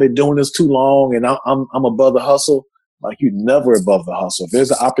 I've been doing this too long and I'm above the hustle. Like you're never above the hustle. If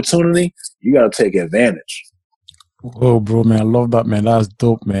there's an opportunity, you got to take advantage. Oh, bro, man, I love that, man. That's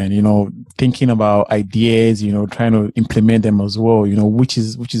dope, man. Thinking about ideas, trying to implement them as well, which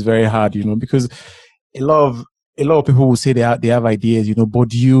is very hard, because a lot of a lot of people will say they have ideas, but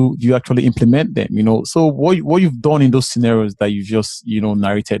do you actually implement them, So what you've done in those scenarios that you just,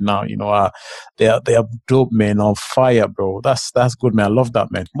 narrated now, they are dope, man, on fire, bro. That's good, man. I love that,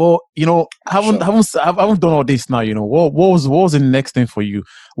 man. But, I haven't done all this now, what was the next thing for you?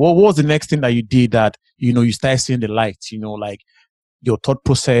 What was the next thing that you did that, you started seeing the light, like your thought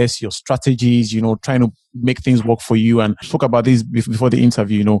process, your strategies, trying to make things work for you? And talk about this before the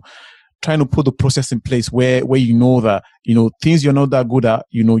interview, trying to put the process in place where that, things you're not that good at,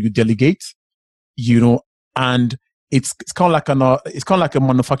 you delegate, and it's kind of like a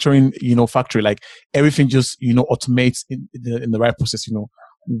manufacturing, factory, like everything just, automates in the right process,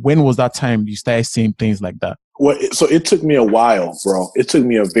 When was that time you started seeing things like that? Well, so it took me a while, bro. It took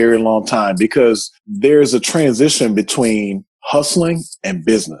me a very long time because there's a transition between hustling and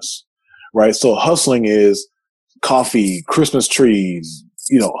business, right? So hustling is coffee, Christmas trees,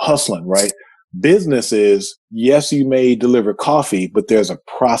 hustling, right? Business is, yes, you may deliver coffee, but there's a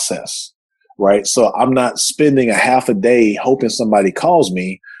process, right? So I'm not spending a half a day hoping somebody calls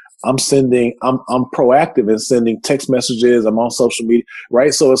me. I'm proactive in sending text messages. I'm on social media,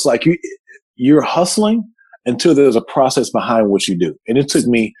 right? So it's like you're hustling until there's a process behind what you do. And it took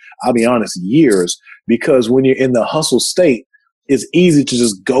me, I'll be honest, years, because when you're in the hustle state, it's easy to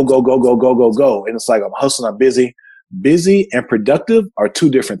just go. And it's like, I'm hustling, I'm busy. Busy and productive are two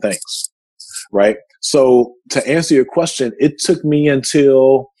different things, right? So to answer your question, it took me let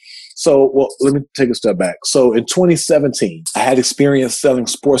me take a step back. So in 2017, I had experience selling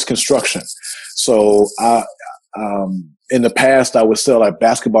sports construction. So in the past, I would sell like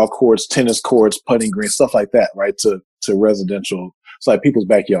basketball courts, tennis courts, putting greens, stuff like that, right? To residential, it's like people's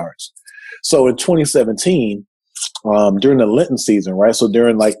backyards. So in 2017, during the Lenten season, right? So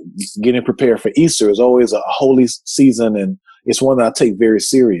during like getting prepared for Easter is always a holy season, and it's one that I take very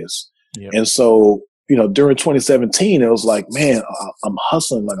serious. Yep. And so, during 2017, it was like, man, I'm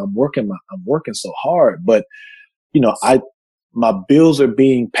hustling, like I'm working so hard, but my bills are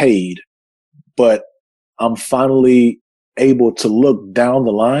being paid, but I'm finally able to look down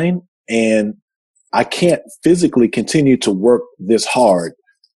the line, and I can't physically continue to work this hard.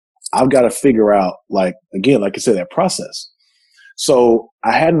 I've got to figure out, like I said, that process. So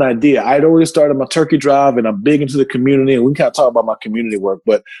I had an idea. I had already started my turkey drive, and I'm big into the community, and we can kind of talk about my community work,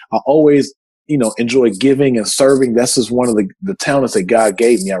 but I always, enjoy giving and serving. That's just one of the talents that God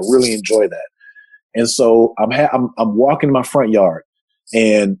gave me. I really enjoy that. And so I'm walking my front yard,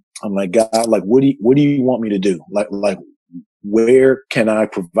 and I'm like, God, like, what do you want me to do? Like, where can I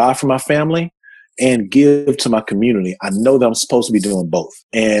provide for my family and give to my community? I know that I'm supposed to be doing both.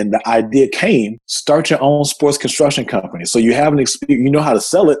 And the idea came, start your own sports construction company. So you have an experience, you know how to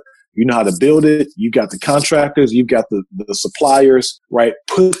sell it, you know how to build it, you got the contractors, you've got the suppliers, right?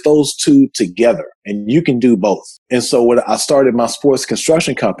 Put those two together and you can do both. And so when I started my sports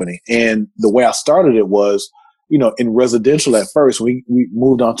construction company, and the way I started it was, in residential at first, we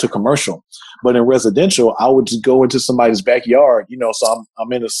moved on to commercial. But in residential, I would just go into somebody's backyard, so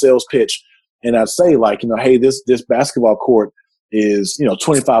I'm in a sales pitch, and I'd say like, hey, this basketball court is,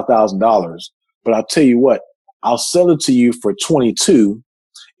 $25,000. But I'll tell you what, I'll sell it to you for $22,000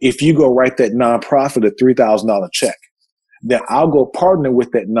 if you go write that nonprofit a $3,000 check. Then I'll go partner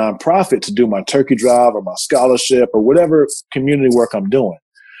with that nonprofit to do my turkey drive or my scholarship or whatever community work I'm doing,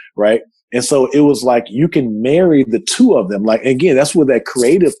 right? And so it was like you can marry the two of them. Like, again, that's where that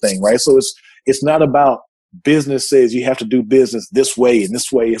creative thing, right? So it's not about business says you have to do business this way and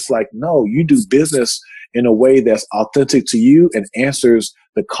this way. It's like, no, you do business in a way that's authentic to you and answers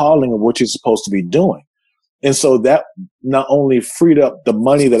the calling of what you're supposed to be doing. And so that not only freed up the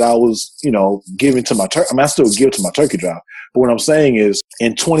money that I was, giving to my turkey. I still give to my turkey drive. But what I'm saying is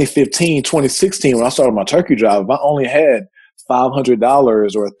in 2015, 2016, when I started my turkey drive, if I only had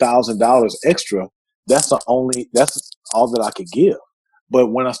 $500 or $1,000 extra, that's all that I could give.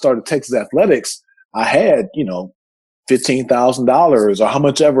 But when I started Texas Athletics, I had, $15,000 or how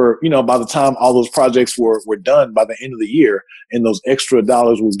much ever, by the time all those projects were done by the end of the year and those extra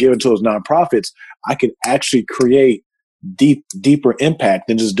dollars was given to those nonprofits, I could actually create deeper impact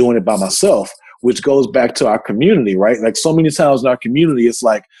than just doing it by myself, which goes back to our community, right? Like so many times in our community, it's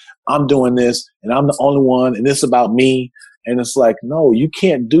like, I'm doing this and I'm the only one and it's about me. And it's like, no, you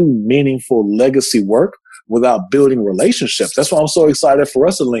can't do meaningful legacy work without building relationships. That's why I'm so excited for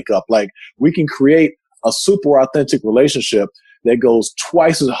us to link up. Like we can create a super authentic relationship that goes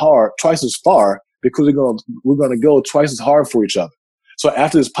twice as far because we're going to go twice as hard for each other. So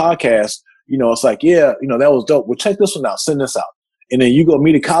after this podcast, it's like, yeah, that was dope. Well, check this one out. Send this out. And then you go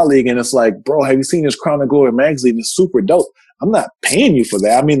meet a colleague and it's like, bro, have you seen this Crown of Glory magazine? It's super dope. I'm not paying you for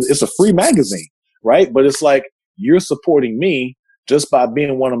that. I mean, it's a free magazine, right? But it's like, you're supporting me just by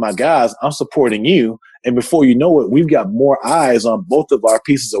being one of my guys. I'm supporting you. And before you know it, we've got more eyes on both of our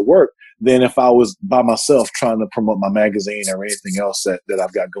pieces of work than if I was by myself trying to promote my magazine or anything else that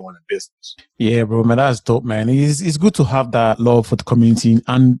I've got going in business. Yeah, bro, man, that's dope, man. It's good to have that love for the community.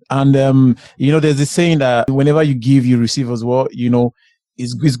 And there's this saying that whenever you give, you receive as well.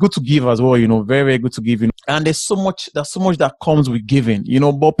 It's good to give as well, very, very good to give. And there's so much that comes with giving,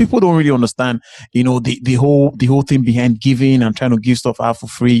 but people don't really understand, the whole thing behind giving and trying to give stuff out for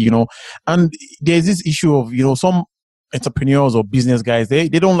free, and there's this issue of, some entrepreneurs or business guys, they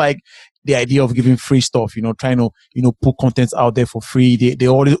don't like the idea of giving free stuff, trying to, put content out there for free. They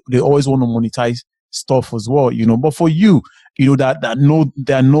always want to monetize stuff as well, but for you, that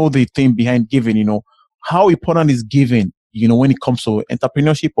know the thing behind giving, how important is giving, when it comes to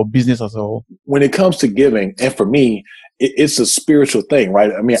entrepreneurship or business as a whole? When it comes to giving, and for me, it's a spiritual thing,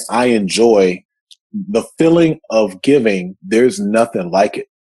 right? I mean, I enjoy the feeling of giving. There's nothing like it.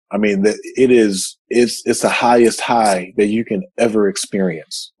 I mean, it's the highest high that you can ever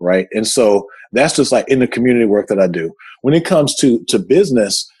experience, right? And so that's just like in the community work that I do. When it comes to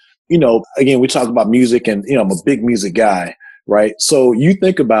business, again, we talk about music and, I'm a big music guy, right? So you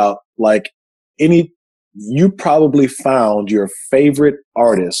think about like you probably found your favorite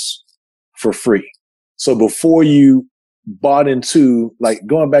artist for free. So before you bought into, like,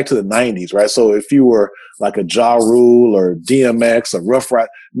 going back to the 90s, right? So if you were like a Ja Rule or DMX or Rough Rider,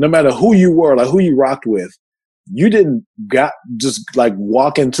 no matter who you were, like who you rocked with, you didn't just like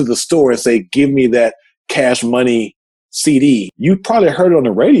walk into the store and say, give me that Cash Money CD. You probably heard it on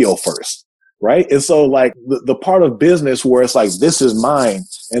the radio first. Right. And so like the part of business where it's like, this is mine,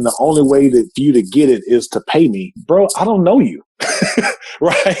 and the only way for you to get it is to pay me, bro, I don't know you.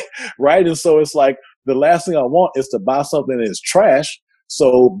 Right. Right. And so it's like the last thing I want is to buy something that is trash.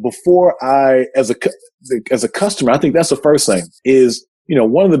 So before as a customer, I think that's the first thing is,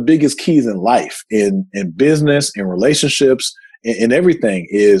 one of the biggest keys in life, in business, in relationships, in everything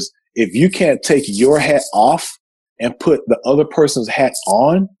is if you can't take your hat off and put the other person's hat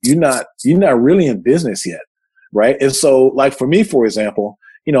on, you're not really in business yet, right? And so, like for me, for example,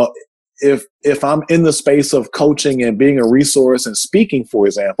 if I'm in the space of coaching and being a resource and speaking, for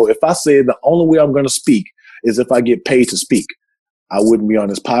example, if I say the only way I'm going to speak is if I get paid to speak, I wouldn't be on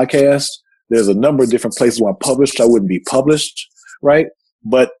this podcast. There's a number of different places where I'm published. I wouldn't be published, right?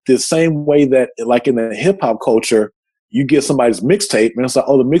 But the same way that, like in the hip hop culture, you get somebody's mixtape and it's like,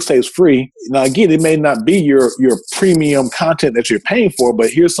 oh, the mixtape's free. Now, again, it may not be your premium content that you're paying for, but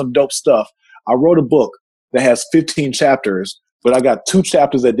here's some dope stuff. I wrote a book that has 15 chapters, but I got 2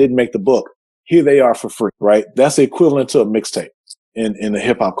 chapters that didn't make the book. Here they are for free, right? That's the equivalent to a mixtape in the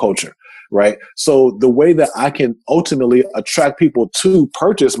hip hop culture, right? So the way that I can ultimately attract people to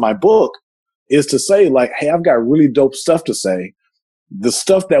purchase my book is to say like, hey, I've got really dope stuff to say. The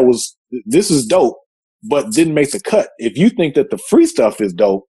stuff this is dope, but didn't make the cut. If you think that the free stuff is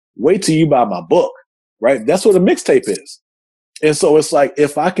dope, wait till you buy my book, right? That's what a mixtape is. And so it's like,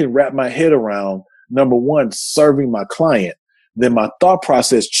 if I can wrap my head around, number one, serving my client, then my thought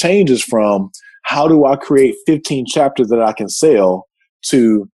process changes from how do I create 15 chapters that I can sell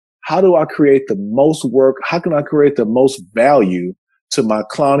to how do I create the most work? How can I create the most value to my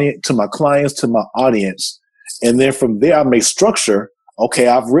client, to my clients, to my audience? And then from there, I may structure, okay,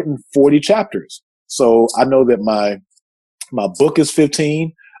 I've written 40 chapters. So I know that my book is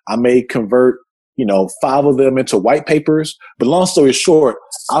 15. I may convert, 5 of them into white papers. But long story short,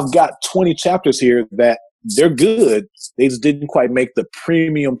 I've got 20 chapters here that they're good. They just didn't quite make the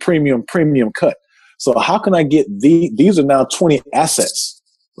premium cut. So how can I get these are now 20 assets,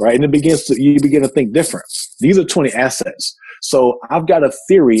 right? And you begin to think different. These are 20 assets. So I've got a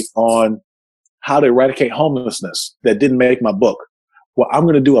theory on how to eradicate homelessness that didn't make my book. Well, I'm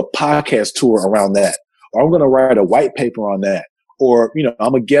going to do a podcast tour around that, or I'm going to write a white paper on that, or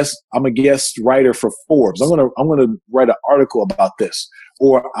I'm a guest writer for Forbes. I'm going to write an article about this,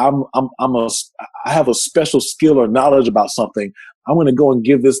 or I have a special skill or knowledge about something. I'm going to go and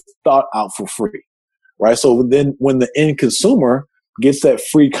give this thought out for free, right? So then when the end consumer gets that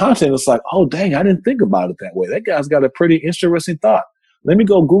free content, it's like, oh dang, I didn't think about it that way. That guy's got a pretty interesting thought. Let me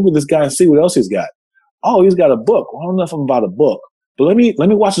go Google this guy and see what else he's got. Oh, he's got a book. Well, I don't know if I'm about a book. But let me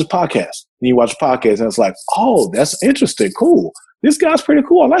watch this podcast. And you watch the podcast and it's like, oh, that's interesting. Cool. This guy's pretty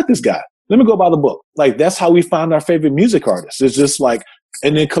cool. I like this guy. Let me go buy the book. Like, that's how we find our favorite music artists. It's just like,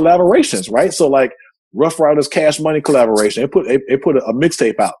 and then collaborations, right? So like Rough Riders Cash Money collaboration. They put a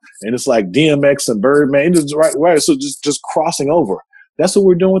mixtape out and it's like DMX and Birdman. It's right. So just crossing over. That's what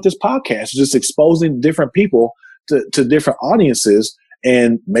we're doing with this podcast. Just exposing different people to different audiences.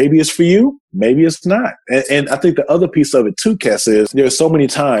 And maybe it's for you, maybe it's not. And I think the other piece of it too, Kes, is there's so many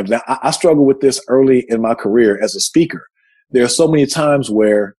times. Now, I struggled with this early in my career as a speaker. There are so many times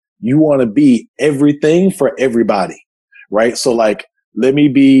where you want to be everything for everybody, right? So like, let me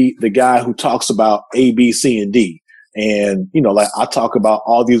be the guy who talks about A, B, C, and D. And, you know, like I talk about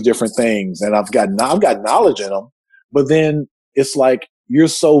all these different things and I've got knowledge in them, but then it's like, you're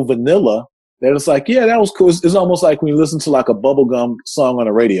so vanilla that it's like, yeah, that was cool. It's almost like when you listen to like a bubblegum song on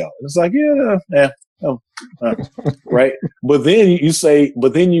the radio. It's like, right. But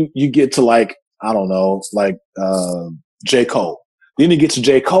then you get to like, I don't know, like, J. Cole. Then you get to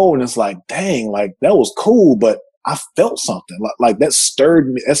J. Cole and it's like, dang, like that was cool, but I felt something like that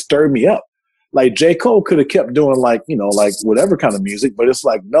stirred me up. Like J. Cole could have kept doing like, you know, like whatever kind of music, but it's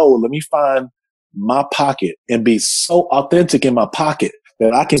like, no, let me find my pocket and be so authentic in my pocket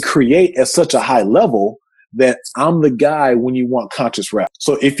that I can create at such a high level that I'm the guy when you want conscious rap.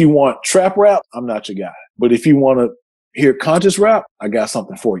 So if you want trap rap, I'm not your guy. But if you want to hear conscious rap, I got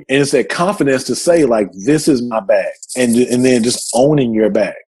something for you. And it's that confidence to say like, this is my bag, and then just owning your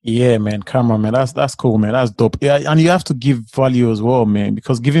bag. Yeah, man. Come on, man. That's cool, man. That's dope. Yeah, and you have to give value as well, man,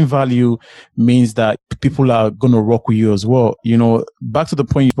 because giving value means that people are going to rock with you as well. You know, back to the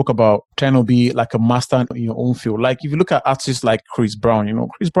point you spoke about trying to be like a master in your own field. Like if you look at artists like Chris Brown, you know,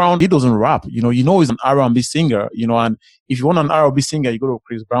 Chris Brown, he doesn't rap. You know, he's an R&B singer, you know, and if you want an R&B singer, you go to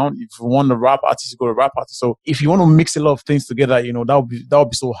Chris Brown. If you want a rap artist, you go to a rap artist. So if you want to mix a lot of things together, you know, that would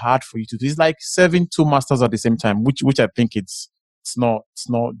be so hard for you to do. It's like serving two masters at the same time, which I think it's not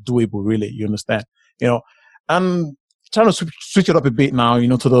doable, really. You understand? You know, and trying to switch it up a bit now, you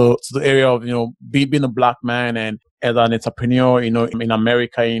know, to the area of, you know, being a black man and as an entrepreneur, you know, in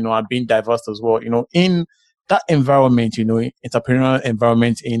America, you know, and being diverse as well, you know, in that environment, you know, entrepreneurial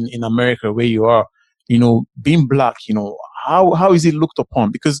environment in America where you are, you know, being black, you know, how is it looked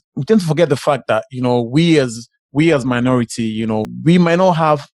upon? Because we tend to forget the fact that, you know, we as minority, you know, we might not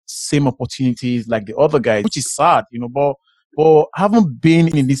have same opportunities like the other guys, which is sad, you know, but haven't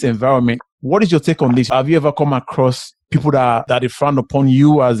been in this environment. What is your take on this? Have you ever come across people that they frowned upon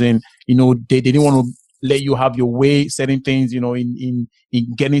you, as in, you know, they didn't want to let you have your way, certain things, you know, in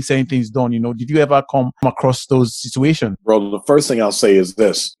getting certain things done? You know, did you ever come across those situations? Bro, the first thing I'll say is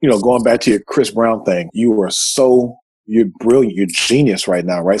this, you know, going back to your Chris Brown thing, you're brilliant, you're genius right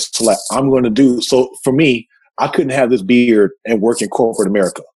now, right? So like, so for me, I couldn't have this beard and work in corporate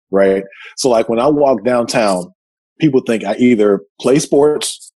America, right? So like when I walk downtown, people think I either play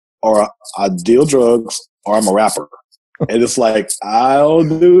sports or I deal drugs or I'm a rapper. And it's like, I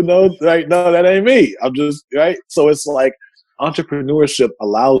don't do no, that ain't me. I'm just, right? So it's like entrepreneurship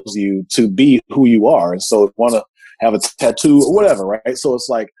allows you to be who you are. And so if you want to have a tattoo or whatever, right? So it's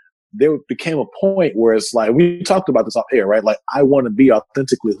like, there became a point where it's like, we talked about this off air, right? Like I want to be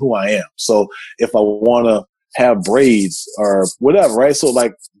authentically who I am. So if I want to have braids or whatever, right? So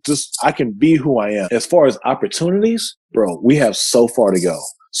like, just, I can be who I am. As far as opportunities, bro, we have so far to go.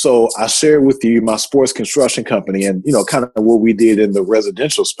 So I shared with you my sports construction company and, you know, kind of what we did in the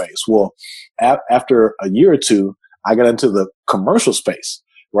residential space. Well, after a year or two, I got into the commercial space,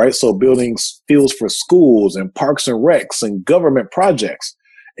 right? So building fields for schools and parks and recs and government projects.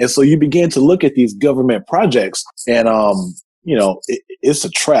 And so you begin to look at these government projects and, you know, it's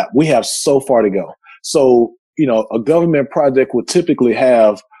a trap. We have so far to go. So, you know, a government project would typically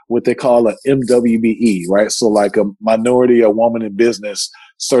have what they call an MWBE, right? So like a minority or woman in business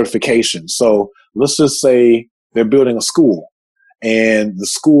certification. So let's just say they're building a school and the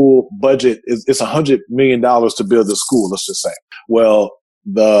school budget it's $100 million to build the school, let's just say. Well,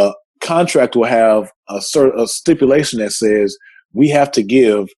 the contract will have a stipulation that says we have to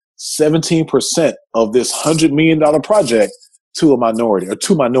give 17% of this $100 million project to a minority or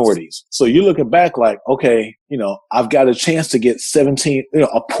two minorities. So you're looking back like, okay, you know, I've got a chance to get 17, you know,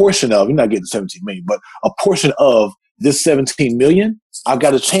 a portion of, you're not getting 17 million, but a portion of this 17 million, I've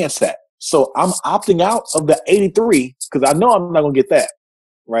got a chance at. So I'm opting out of the 83 because I know I'm not going to get that,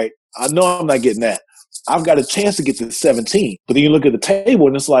 right? I know I'm not getting that. I've got a chance to get to 17. But then you look at the table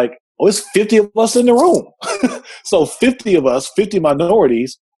and it's like, oh, it's 50 of us in the room. So 50 of us, 50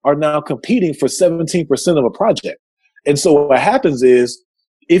 minorities are now competing for 17% of a project. And so what happens is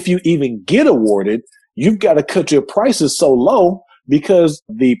if you even get awarded, you've got to cut your prices so low because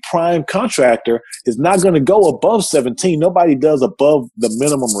the prime contractor is not going to go above 17. Nobody does above the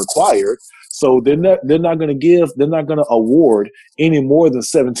minimum required. So they're not going to award any more than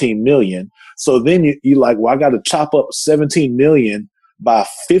 17 million. So then you're like, well, I got to chop up 17 million by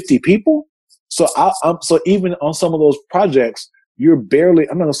 50 people. So so even on some of those projects, I'm not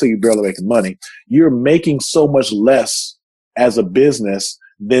going to say you're barely making money. You're making so much less as a business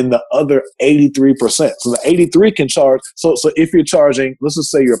than the other 83%. So the 83 can charge. So if you're charging, let's just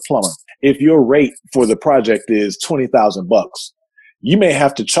say you're a plumber. If your rate for the project is $20,000, you may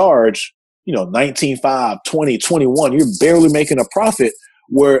have to charge, 19.5, 20, 21. You're barely making a profit.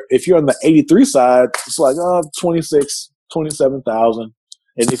 Where if you're on the 83 side, it's like 26, 27,000.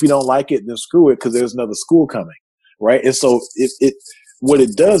 And if you don't like it, then screw it, because there's another school coming, right? And so what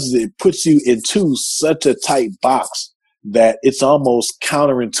it does is it puts you into such a tight box that it's almost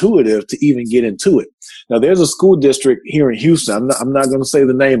counterintuitive to even get into it. Now, there's a school district here in Houston. I'm not going to say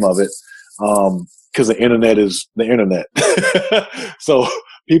the name of it because the internet is the internet. So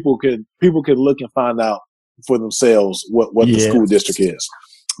people can look and find out for themselves what the school district is,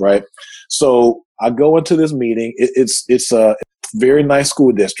 right? So I go into this meeting. It's a very nice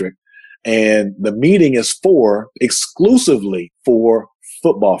school district, and the meeting is exclusively for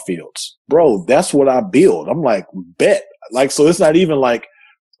football fields. Bro, that's what I build. I'm like, bet. Like, so it's not even like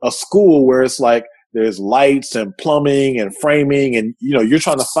a school where it's like there's lights and plumbing and framing and, you're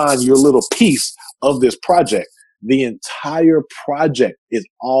trying to find your little piece of this project. The entire project is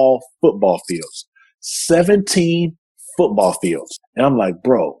all football fields, 17 football fields. And I'm like,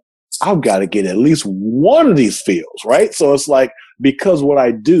 bro, I've got to get at least one of these fields, right? So it's like, because what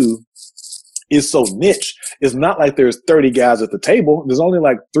I do is so niche, it's not like there's 30 guys at the table. There's only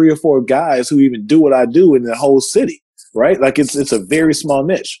like 3 or 4 guys who even do what I do in the whole city, right? Like it's a very small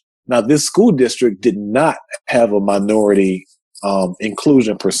niche. Now, this school district did not have a minority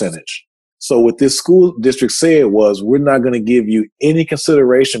inclusion percentage. So what this school district said was, we're not going to give you any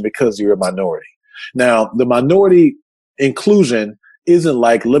consideration because you're a minority. Now, the minority inclusion isn't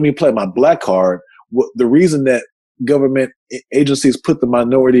like, let me play my black card. The reason that government agencies put the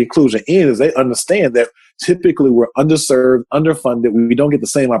minority inclusion in is they understand that typically we're underserved, underfunded. We don't get the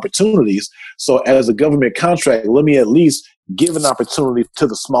same opportunities. So as a government contract, let me at least give an opportunity to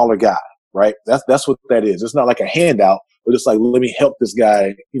the smaller guy, right? That's what that is. It's not like a handout, but it's like, let me help this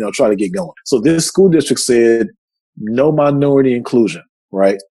guy, try to get going. So this school district said no minority inclusion,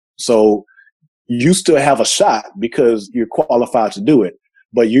 right? So you still have a shot because you're qualified to do it,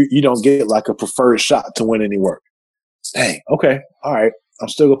 but you don't get like a preferred shot to win any work. Dang, okay, all right. I'm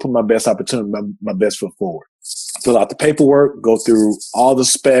still gonna put my best opportunity, my best foot forward. Fill out the paperwork, go through all the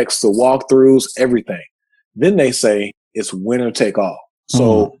specs, the walkthroughs, everything. Then they say it's winner take all.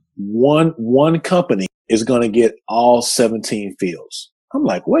 So one company is gonna get all 17 fields. I'm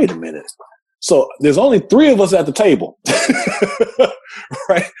like, wait a minute. So there's only 3 of us at the table,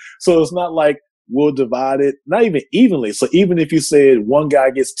 right? So it's not like we'll divide it, not even evenly. So even if you said one guy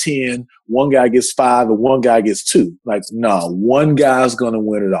gets 10, one guy gets 5, and one guy gets 2, like, no, one guy's going to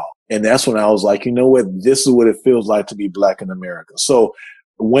win it all. And that's when I was like, you know what? This is what it feels like to be Black in America. So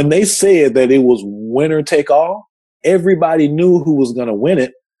when they said that it was winner take all, everybody knew who was going to win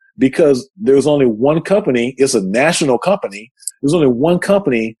it because there's only one company. It's a national company. There's only one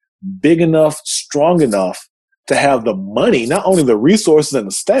company big enough, strong enough to have the money, not only the resources and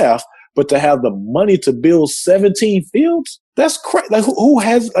the staff, but to have the money to build 17 fields. That's crazy. Like who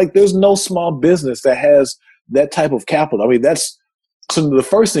has, like, there's no small business that has that type of capital. I mean, so the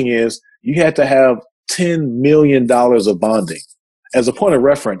first thing is you had to have $10 million of bonding. As a point of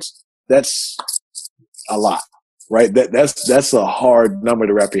reference, that's a lot, right? That's a hard number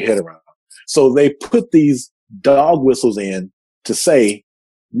to wrap your head around. So they put these dog whistles in to say,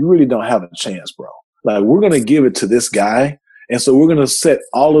 you really don't have a chance, bro. Like, we're going to give it to this guy. And so we're going to set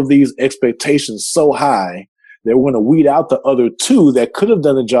all of these expectations so high that we're going to weed out the other 2 that could have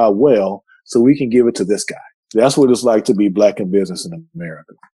done the job well so we can give it to this guy. That's what it's like to be Black in business in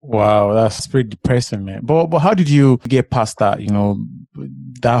America. Wow, that's pretty depressing, man. But how did you get past that,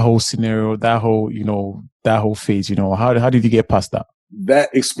 that whole scenario, that whole phase, how did you get past that? That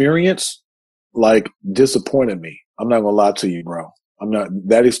experience, like, disappointed me. I'm not going to lie to you, bro.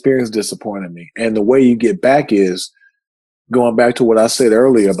 That experience disappointed me. And the way you get back is going back to what I said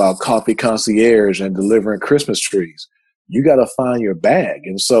earlier about coffee concierge and delivering Christmas trees. You got to find your bag.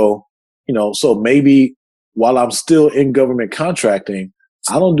 And so, so maybe while I'm still in government contracting,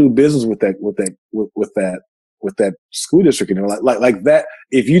 I don't do business with that school district anymore. Like that.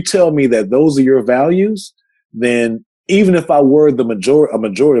 If you tell me that those are your values, then even if I were a majority,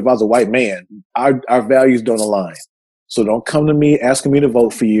 if I was a white man, our values don't align. So don't come to me asking me to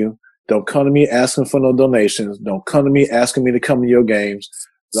vote for you. Don't come to me asking for no donations. Don't come to me asking me to come to your games.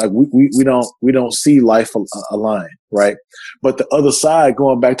 Like we don't see life align, right? But the other side,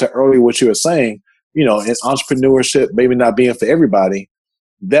 going back to earlier what you were saying, in entrepreneurship, maybe not being for everybody,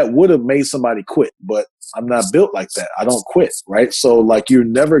 that would have made somebody quit. But I'm not built like that. I don't quit, right? So like you're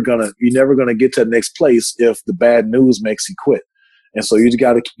never gonna get to the next place if the bad news makes you quit. And so you just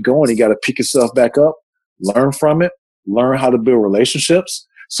got to keep going. You got to pick yourself back up, learn from it, learn how to build relationships.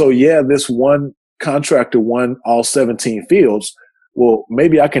 So yeah, this one contractor won all 17 fields. Well,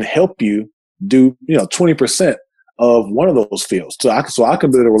 maybe I can help you do 20% of one of those fields, so I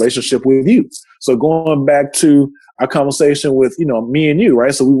can build a relationship with you. So going back to our conversation with me and you,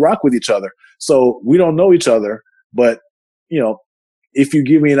 right? So we rock with each other. So we don't know each other, but if you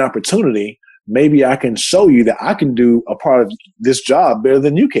give me an opportunity, maybe I can show you that I can do a part of this job better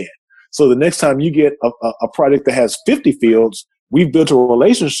than you can. So the next time you get a project that has 50 fields, we've built a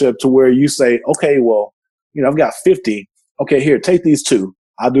relationship to where you say, okay, well, I've got 50. Okay, here, take these 2.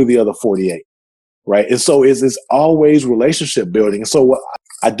 I'll do the other 48. Right. And so it's always relationship building. And so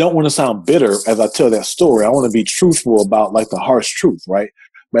I don't want to sound bitter as I tell that story. I want to be truthful about like the harsh truth. Right.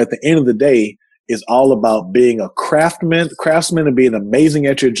 But at the end of the day, it's all about being a craftsman and being amazing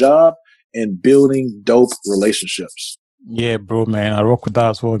at your job and building dope relationships. Yeah, bro, man, I rock with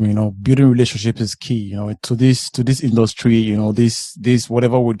that as well. Building relationships is key, to this industry, this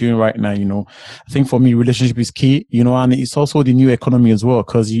whatever we're doing right now, I think for me, relationship is key, and it's also the new economy as well,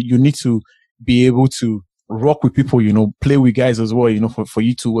 because you need to be able to rock with people, play with guys as well, for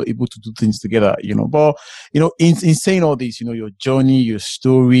you to able to do things together, but, in saying all this, your journey, your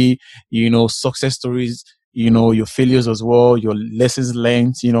story, success stories, your failures as well, your lessons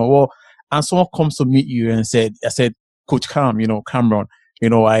learned, and someone comes to meet you and I said, Coach Cam, Cameron,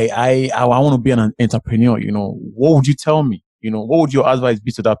 I want to be an entrepreneur, what would you tell me? What would your advice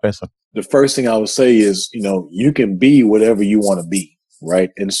be to that person? The first thing I would say is, you can be whatever you want to be.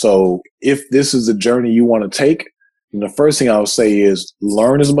 Right. And so if this is a journey you want to take, the first thing I would say is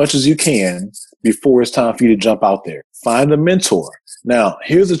learn as much as you can before it's time for you to jump out there. Find a mentor. Now,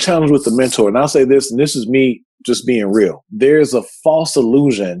 here's the challenge with the mentor. And I'll say this, and this is me just being real. There's a false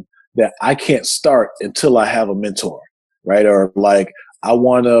illusion that I can't start until I have a mentor. Right. Or like I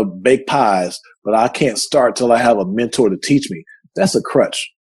want to bake pies, but I can't start till I have a mentor to teach me. That's a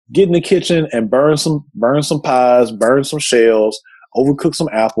crutch. Get in the kitchen and burn some pies, burn some shells, overcook some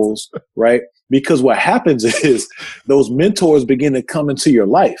apples, right? Because what happens is those mentors begin to come into your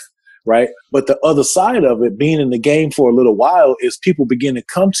life, right? But the other side of it, being in the game for a little while, is people begin to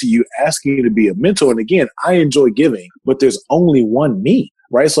come to you asking you to be a mentor. And again, I enjoy giving, but there's only one me,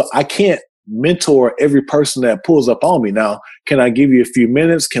 right? So I can't mentor every person that pulls up on me. Now, can I give you a few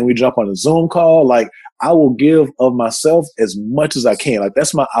minutes? Can we jump on a Zoom call? Like, I will give of myself as much as I can. Like,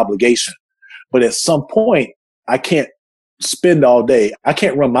 that's my obligation. But at some point, I can't spend all day. I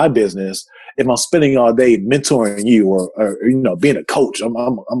can't run my business if I'm spending all day mentoring you or being a coach.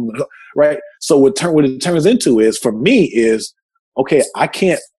 I'm right. So what it turns into is, for me, is okay. I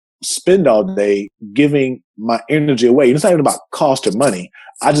can't spend all day giving my energy away. It's not even about cost or money.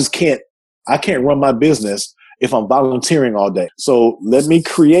 I can't run my business if I'm volunteering all day. So let me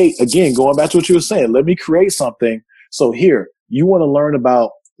create, again, going back to what you were saying, let me create something. So here, you want to learn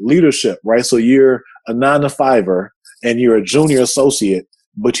about leadership, right? So you're a 9-to-5er and you're a junior associate,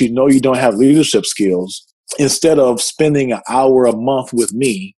 but you don't have leadership skills. Instead of spending an hour a month with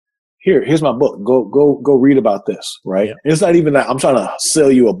me, here's my book. Go read about this, right? Yeah. It's not even that I'm trying to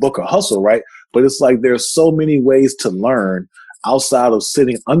sell you a book or hustle, right? But it's like there's so many ways to learn outside of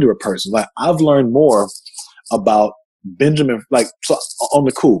sitting under a person. Like, I've learned more about Benjamin,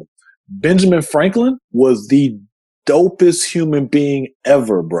 Benjamin Franklin was the dopest human being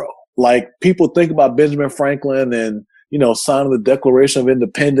ever, bro. Like, people think about Benjamin Franklin and, signing the Declaration of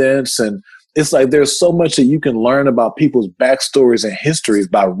Independence. And it's like, there's so much that you can learn about people's backstories and histories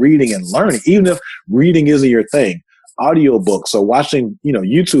by reading and learning, even if reading isn't your thing. Audiobooks or watching,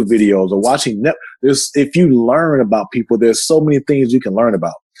 YouTube videos or watching if you learn about people, there's so many things you can learn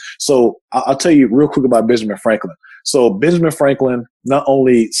about. So I'll tell you real quick about Benjamin Franklin. So Benjamin Franklin not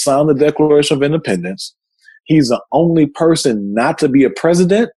only signed the Declaration of Independence, he's the only person not to be a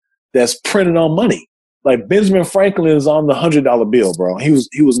president that's printed on money. Like, Benjamin Franklin is on the $100 bill, bro. He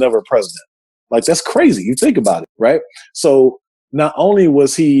was never a president. Like, that's crazy. You think about it, right? So not only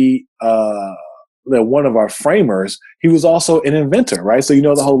was he one of our framers, he was also an inventor, right? So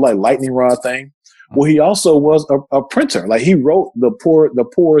the whole lightning rod thing. Well, he also was a printer. Like, he wrote the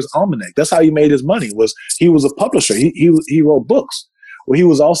Poor's Almanac. That's how he made his money. He was a publisher. He wrote books. Well, he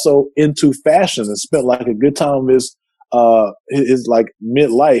was also into fashion and spent like a good time of his like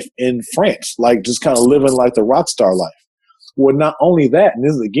midlife in France, like just kind of living like the rock star life. Well, not only that, and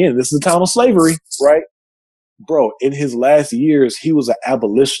this is the time of slavery, right? Bro, in his last years, he was an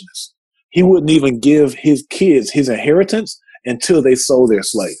abolitionist. He wouldn't even give his kids his inheritance until they sold their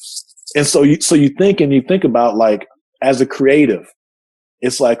slaves. And so you think about like, as a creative,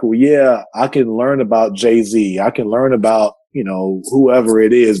 it's like, well, yeah, I can learn about Jay-Z. I can learn about, whoever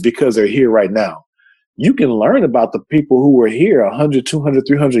it is because they're here right now. You can learn about the people who were here 100, 200,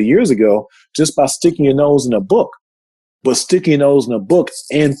 300 years ago just by sticking your nose in a book. But sticking your nose in a book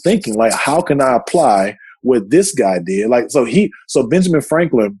and thinking, like, how can I apply what this guy did? Like, so Benjamin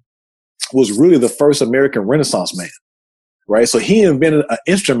Franklin was really the first American Renaissance man, right? So he invented an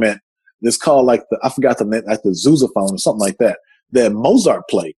instrument that's called I forgot the name, like the sousaphone or something like that Mozart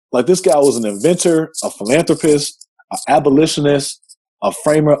played. Like, this guy was an inventor, a philanthropist, an abolitionist, a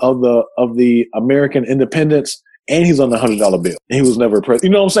framer of the American independence, and he's on the $100 bill. And he was never a president. You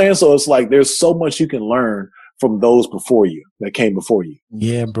know what I'm saying? So it's like, there's so much you can learn from those before you that came before you.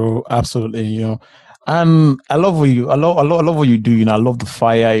 Yeah, bro, absolutely. And I love what I love what you do. I love the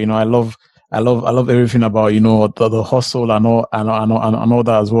fire. I love everything about the hustle and all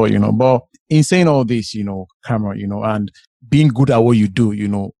that as well. But in saying all this, Cameron, and being good at what you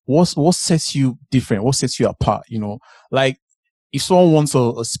do, what sets you different? What sets you apart? Like, if someone wants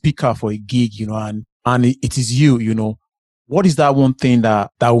a speaker for a gig, and it is you, what is that one thing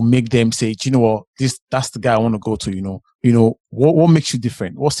that will make them say, you know what, that's the guy I want to go to, what makes you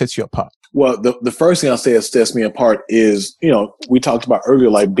different? What sets you apart? Well, the first thing I'll say that sets me apart is, we talked about earlier,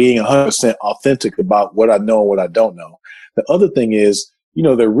 like being 100% authentic about what I know and what I don't know. The other thing is,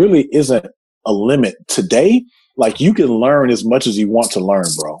 there really isn't a limit today. Like, you can learn as much as you want to learn,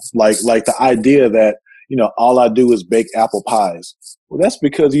 bro. Like the idea that, all I do is bake apple pies. Well, that's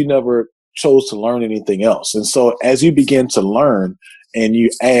because you never chose to learn anything else. And so as you begin to learn and you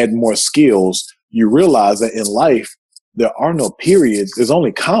add more skills, you realize that in life, there are no periods. There's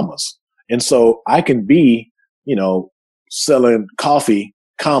only commas. And so I can be, selling coffee,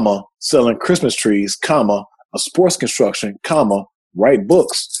 selling Christmas trees, a sports construction, write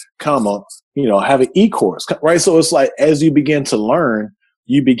books, have an e-course, right? So it's like, as you begin to learn,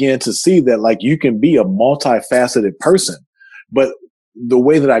 you begin to see that, like, you can be a multifaceted person. But the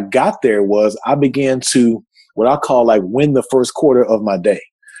way that I got there was I began to, what I call, like, win the first quarter of my day.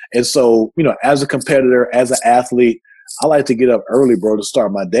 And so, as a competitor, as an athlete, I like to get up early, bro, to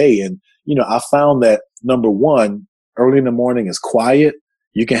start my day. And, I found that, number one, early in the morning is quiet.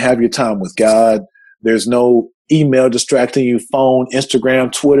 You can have your time with God. There's no email distracting you, phone,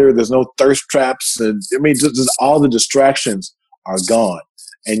 Instagram, Twitter. There's no thirst traps. And just all the distractions are gone.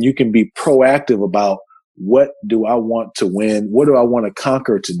 And you can be proactive about, what do I want to win? What do I want to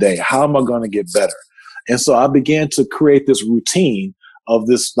conquer today? How am I going to get better? And so I began to create this routine of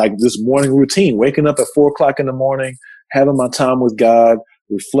this morning routine, waking up at 4:00 in the morning, having my time with God,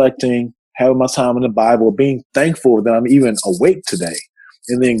 reflecting, having my time in the Bible, being thankful that I'm even awake today,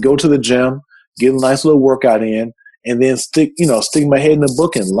 and then go to the gym, get a nice little workout in, and then stick my head in the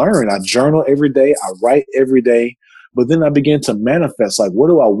book and learn. I journal every day. I write every day. But then I began to manifest, like, what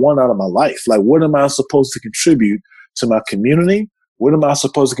do I want out of my life? Like, what am I supposed to contribute to my community? What am I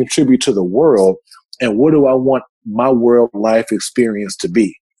supposed to contribute to the world? And what do I want my world life experience to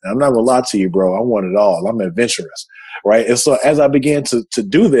be? And I'm not going to lie to you, bro. I want it all. I'm adventurous, right? And so as I began to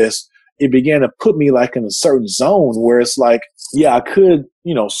do this, it began to put me, like, in a certain zone where it's like, yeah, I could,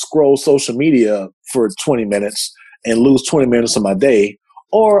 scroll social media for 20 minutes and lose 20 minutes of my day,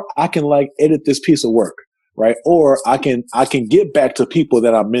 or I can, like, edit this piece of work. Right. Or I can get back to people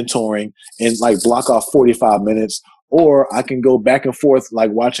that I'm mentoring and, like, block off 45 minutes, or I can go back and forth,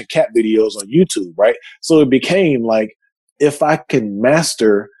 like, watching cat videos on YouTube. Right. So it became like, if I can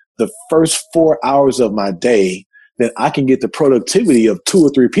master the first 4 hours of my day, then I can get the productivity of 2 or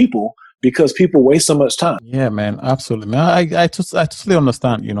 3 people, because people waste so much time. Yeah, man. Absolutely, man. I totally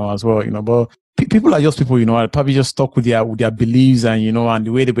understand, as well, but people are just people, are probably just stuck with their beliefs and, and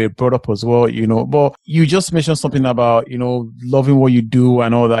the way they were brought up as well, but you just mentioned something about, loving what you do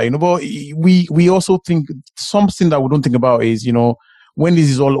and all that, but we also think something that we don't think about is, when this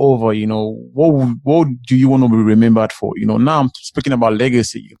is all over, what do you want to be remembered for? Now I'm speaking about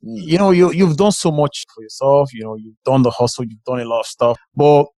legacy. You've done so much for yourself, you've done the hustle, you've done a lot of stuff,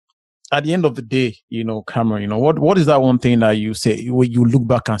 but at the end of the day, Cameron, what is that one thing that you say, you look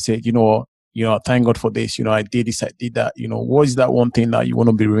back and say, thank God for this, I did this, I did that, what is that one thing that you want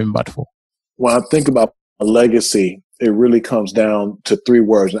to be remembered for? When I think about a legacy, it really comes down to 3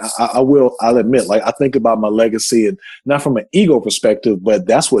 words. I'll admit, like, I think about my legacy, and not from an ego perspective, but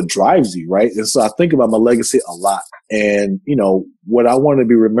that's what drives you, right? And so I think about my legacy a lot. And, what I want to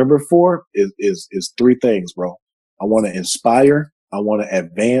be remembered for is 3 things, bro. I want to inspire, I want to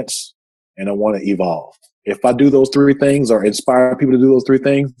advance, and I want to evolve. If I do those 3 things, or inspire people to do those 3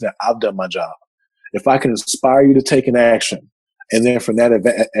 things, then I've done my job. If I can inspire you to take an action, and then from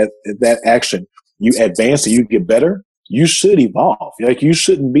that action, you advance and you get better, you should evolve. Like, you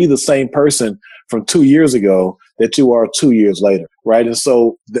shouldn't be the same person from 2 years ago that you are 2 years later, right? And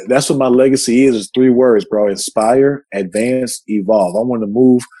so that's what my legacy is 3 words, bro: inspire, advance, evolve. I want to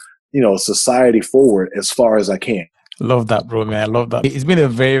move, society forward as far as I can. Love that, bro, man. I love that. It's been a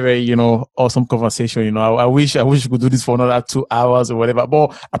very, very, awesome conversation. I wish we could do this for another 2 hours or whatever.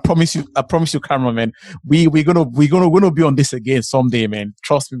 But I promise you, Cameron, man, we're gonna be on this again someday, man.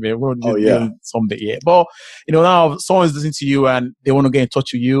 Trust me, man. We're gonna be on someday, yeah. But now someone's listening to you and they want to get in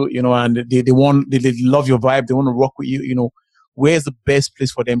touch with you, and they love your vibe. They want to work with you. Where's the best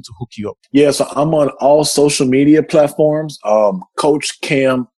place for them to hook you up? Yeah, so I'm on all social media platforms. Coach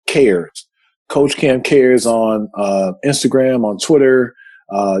Cam Cares. Coach Cam Cares on Instagram, on Twitter,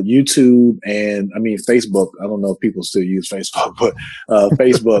 YouTube, and Facebook. I don't know if people still use Facebook, but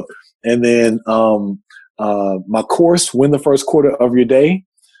Facebook. And then my course, Win the First Quarter of Your Day,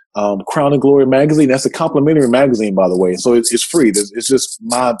 Crown and Glory magazine. That's a complimentary magazine, by the way. So it's free. It's just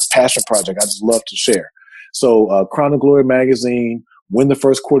my passion project. I just love to share. So Crown and Glory magazine, Win the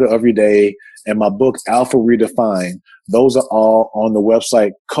First Quarter of Your Day, and my book, Alpha Redefined. Those are all on the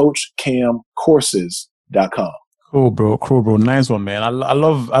website, CoachCamCourses.com. Cool, bro. Nice one, man. I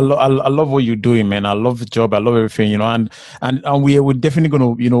love what you're doing, man. I love the job. I love everything, and we're definitely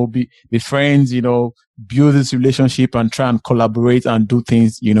going to, be friends, build this relationship and try and collaborate and do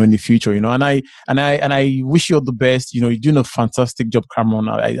things, in the future, and I wish you all the best. You're doing a fantastic job, Cameron.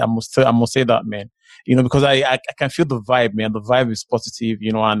 I must say that, man. Because I can feel the vibe, man. The vibe is positive,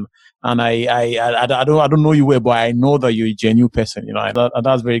 and I don't know you well, but I know that you're a genuine person, and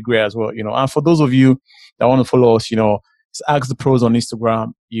that's very great as well, And for those of you that want to follow us, it's Ask the Pros on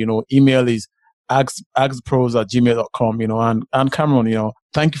Instagram. Email is askthepros@gmail.com, and Cameron,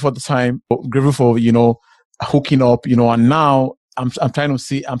 thank you for the time. Grateful for, hooking up, and now I'm trying to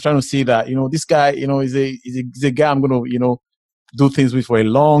see that, this guy, is a guy I'm going to, do things with for a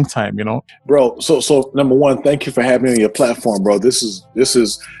long time, Bro, so number one, thank you for having me on your platform, bro. This is the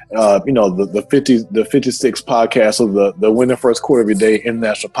 56th podcast of the Win the First Quarter of Your Day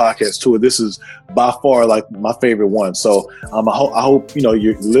International Podcast Tour. This is by far like my favorite one. So I hope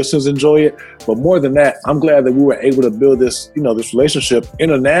your listeners enjoy it. But more than that, I'm glad that we were able to build this this relationship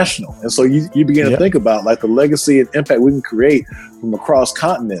international. And so you begin to think about like the legacy and impact we can create from across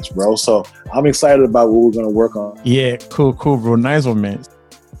continents, bro. So I'm excited about what we're going to work on. Yeah, cool, bro. Nice one, man.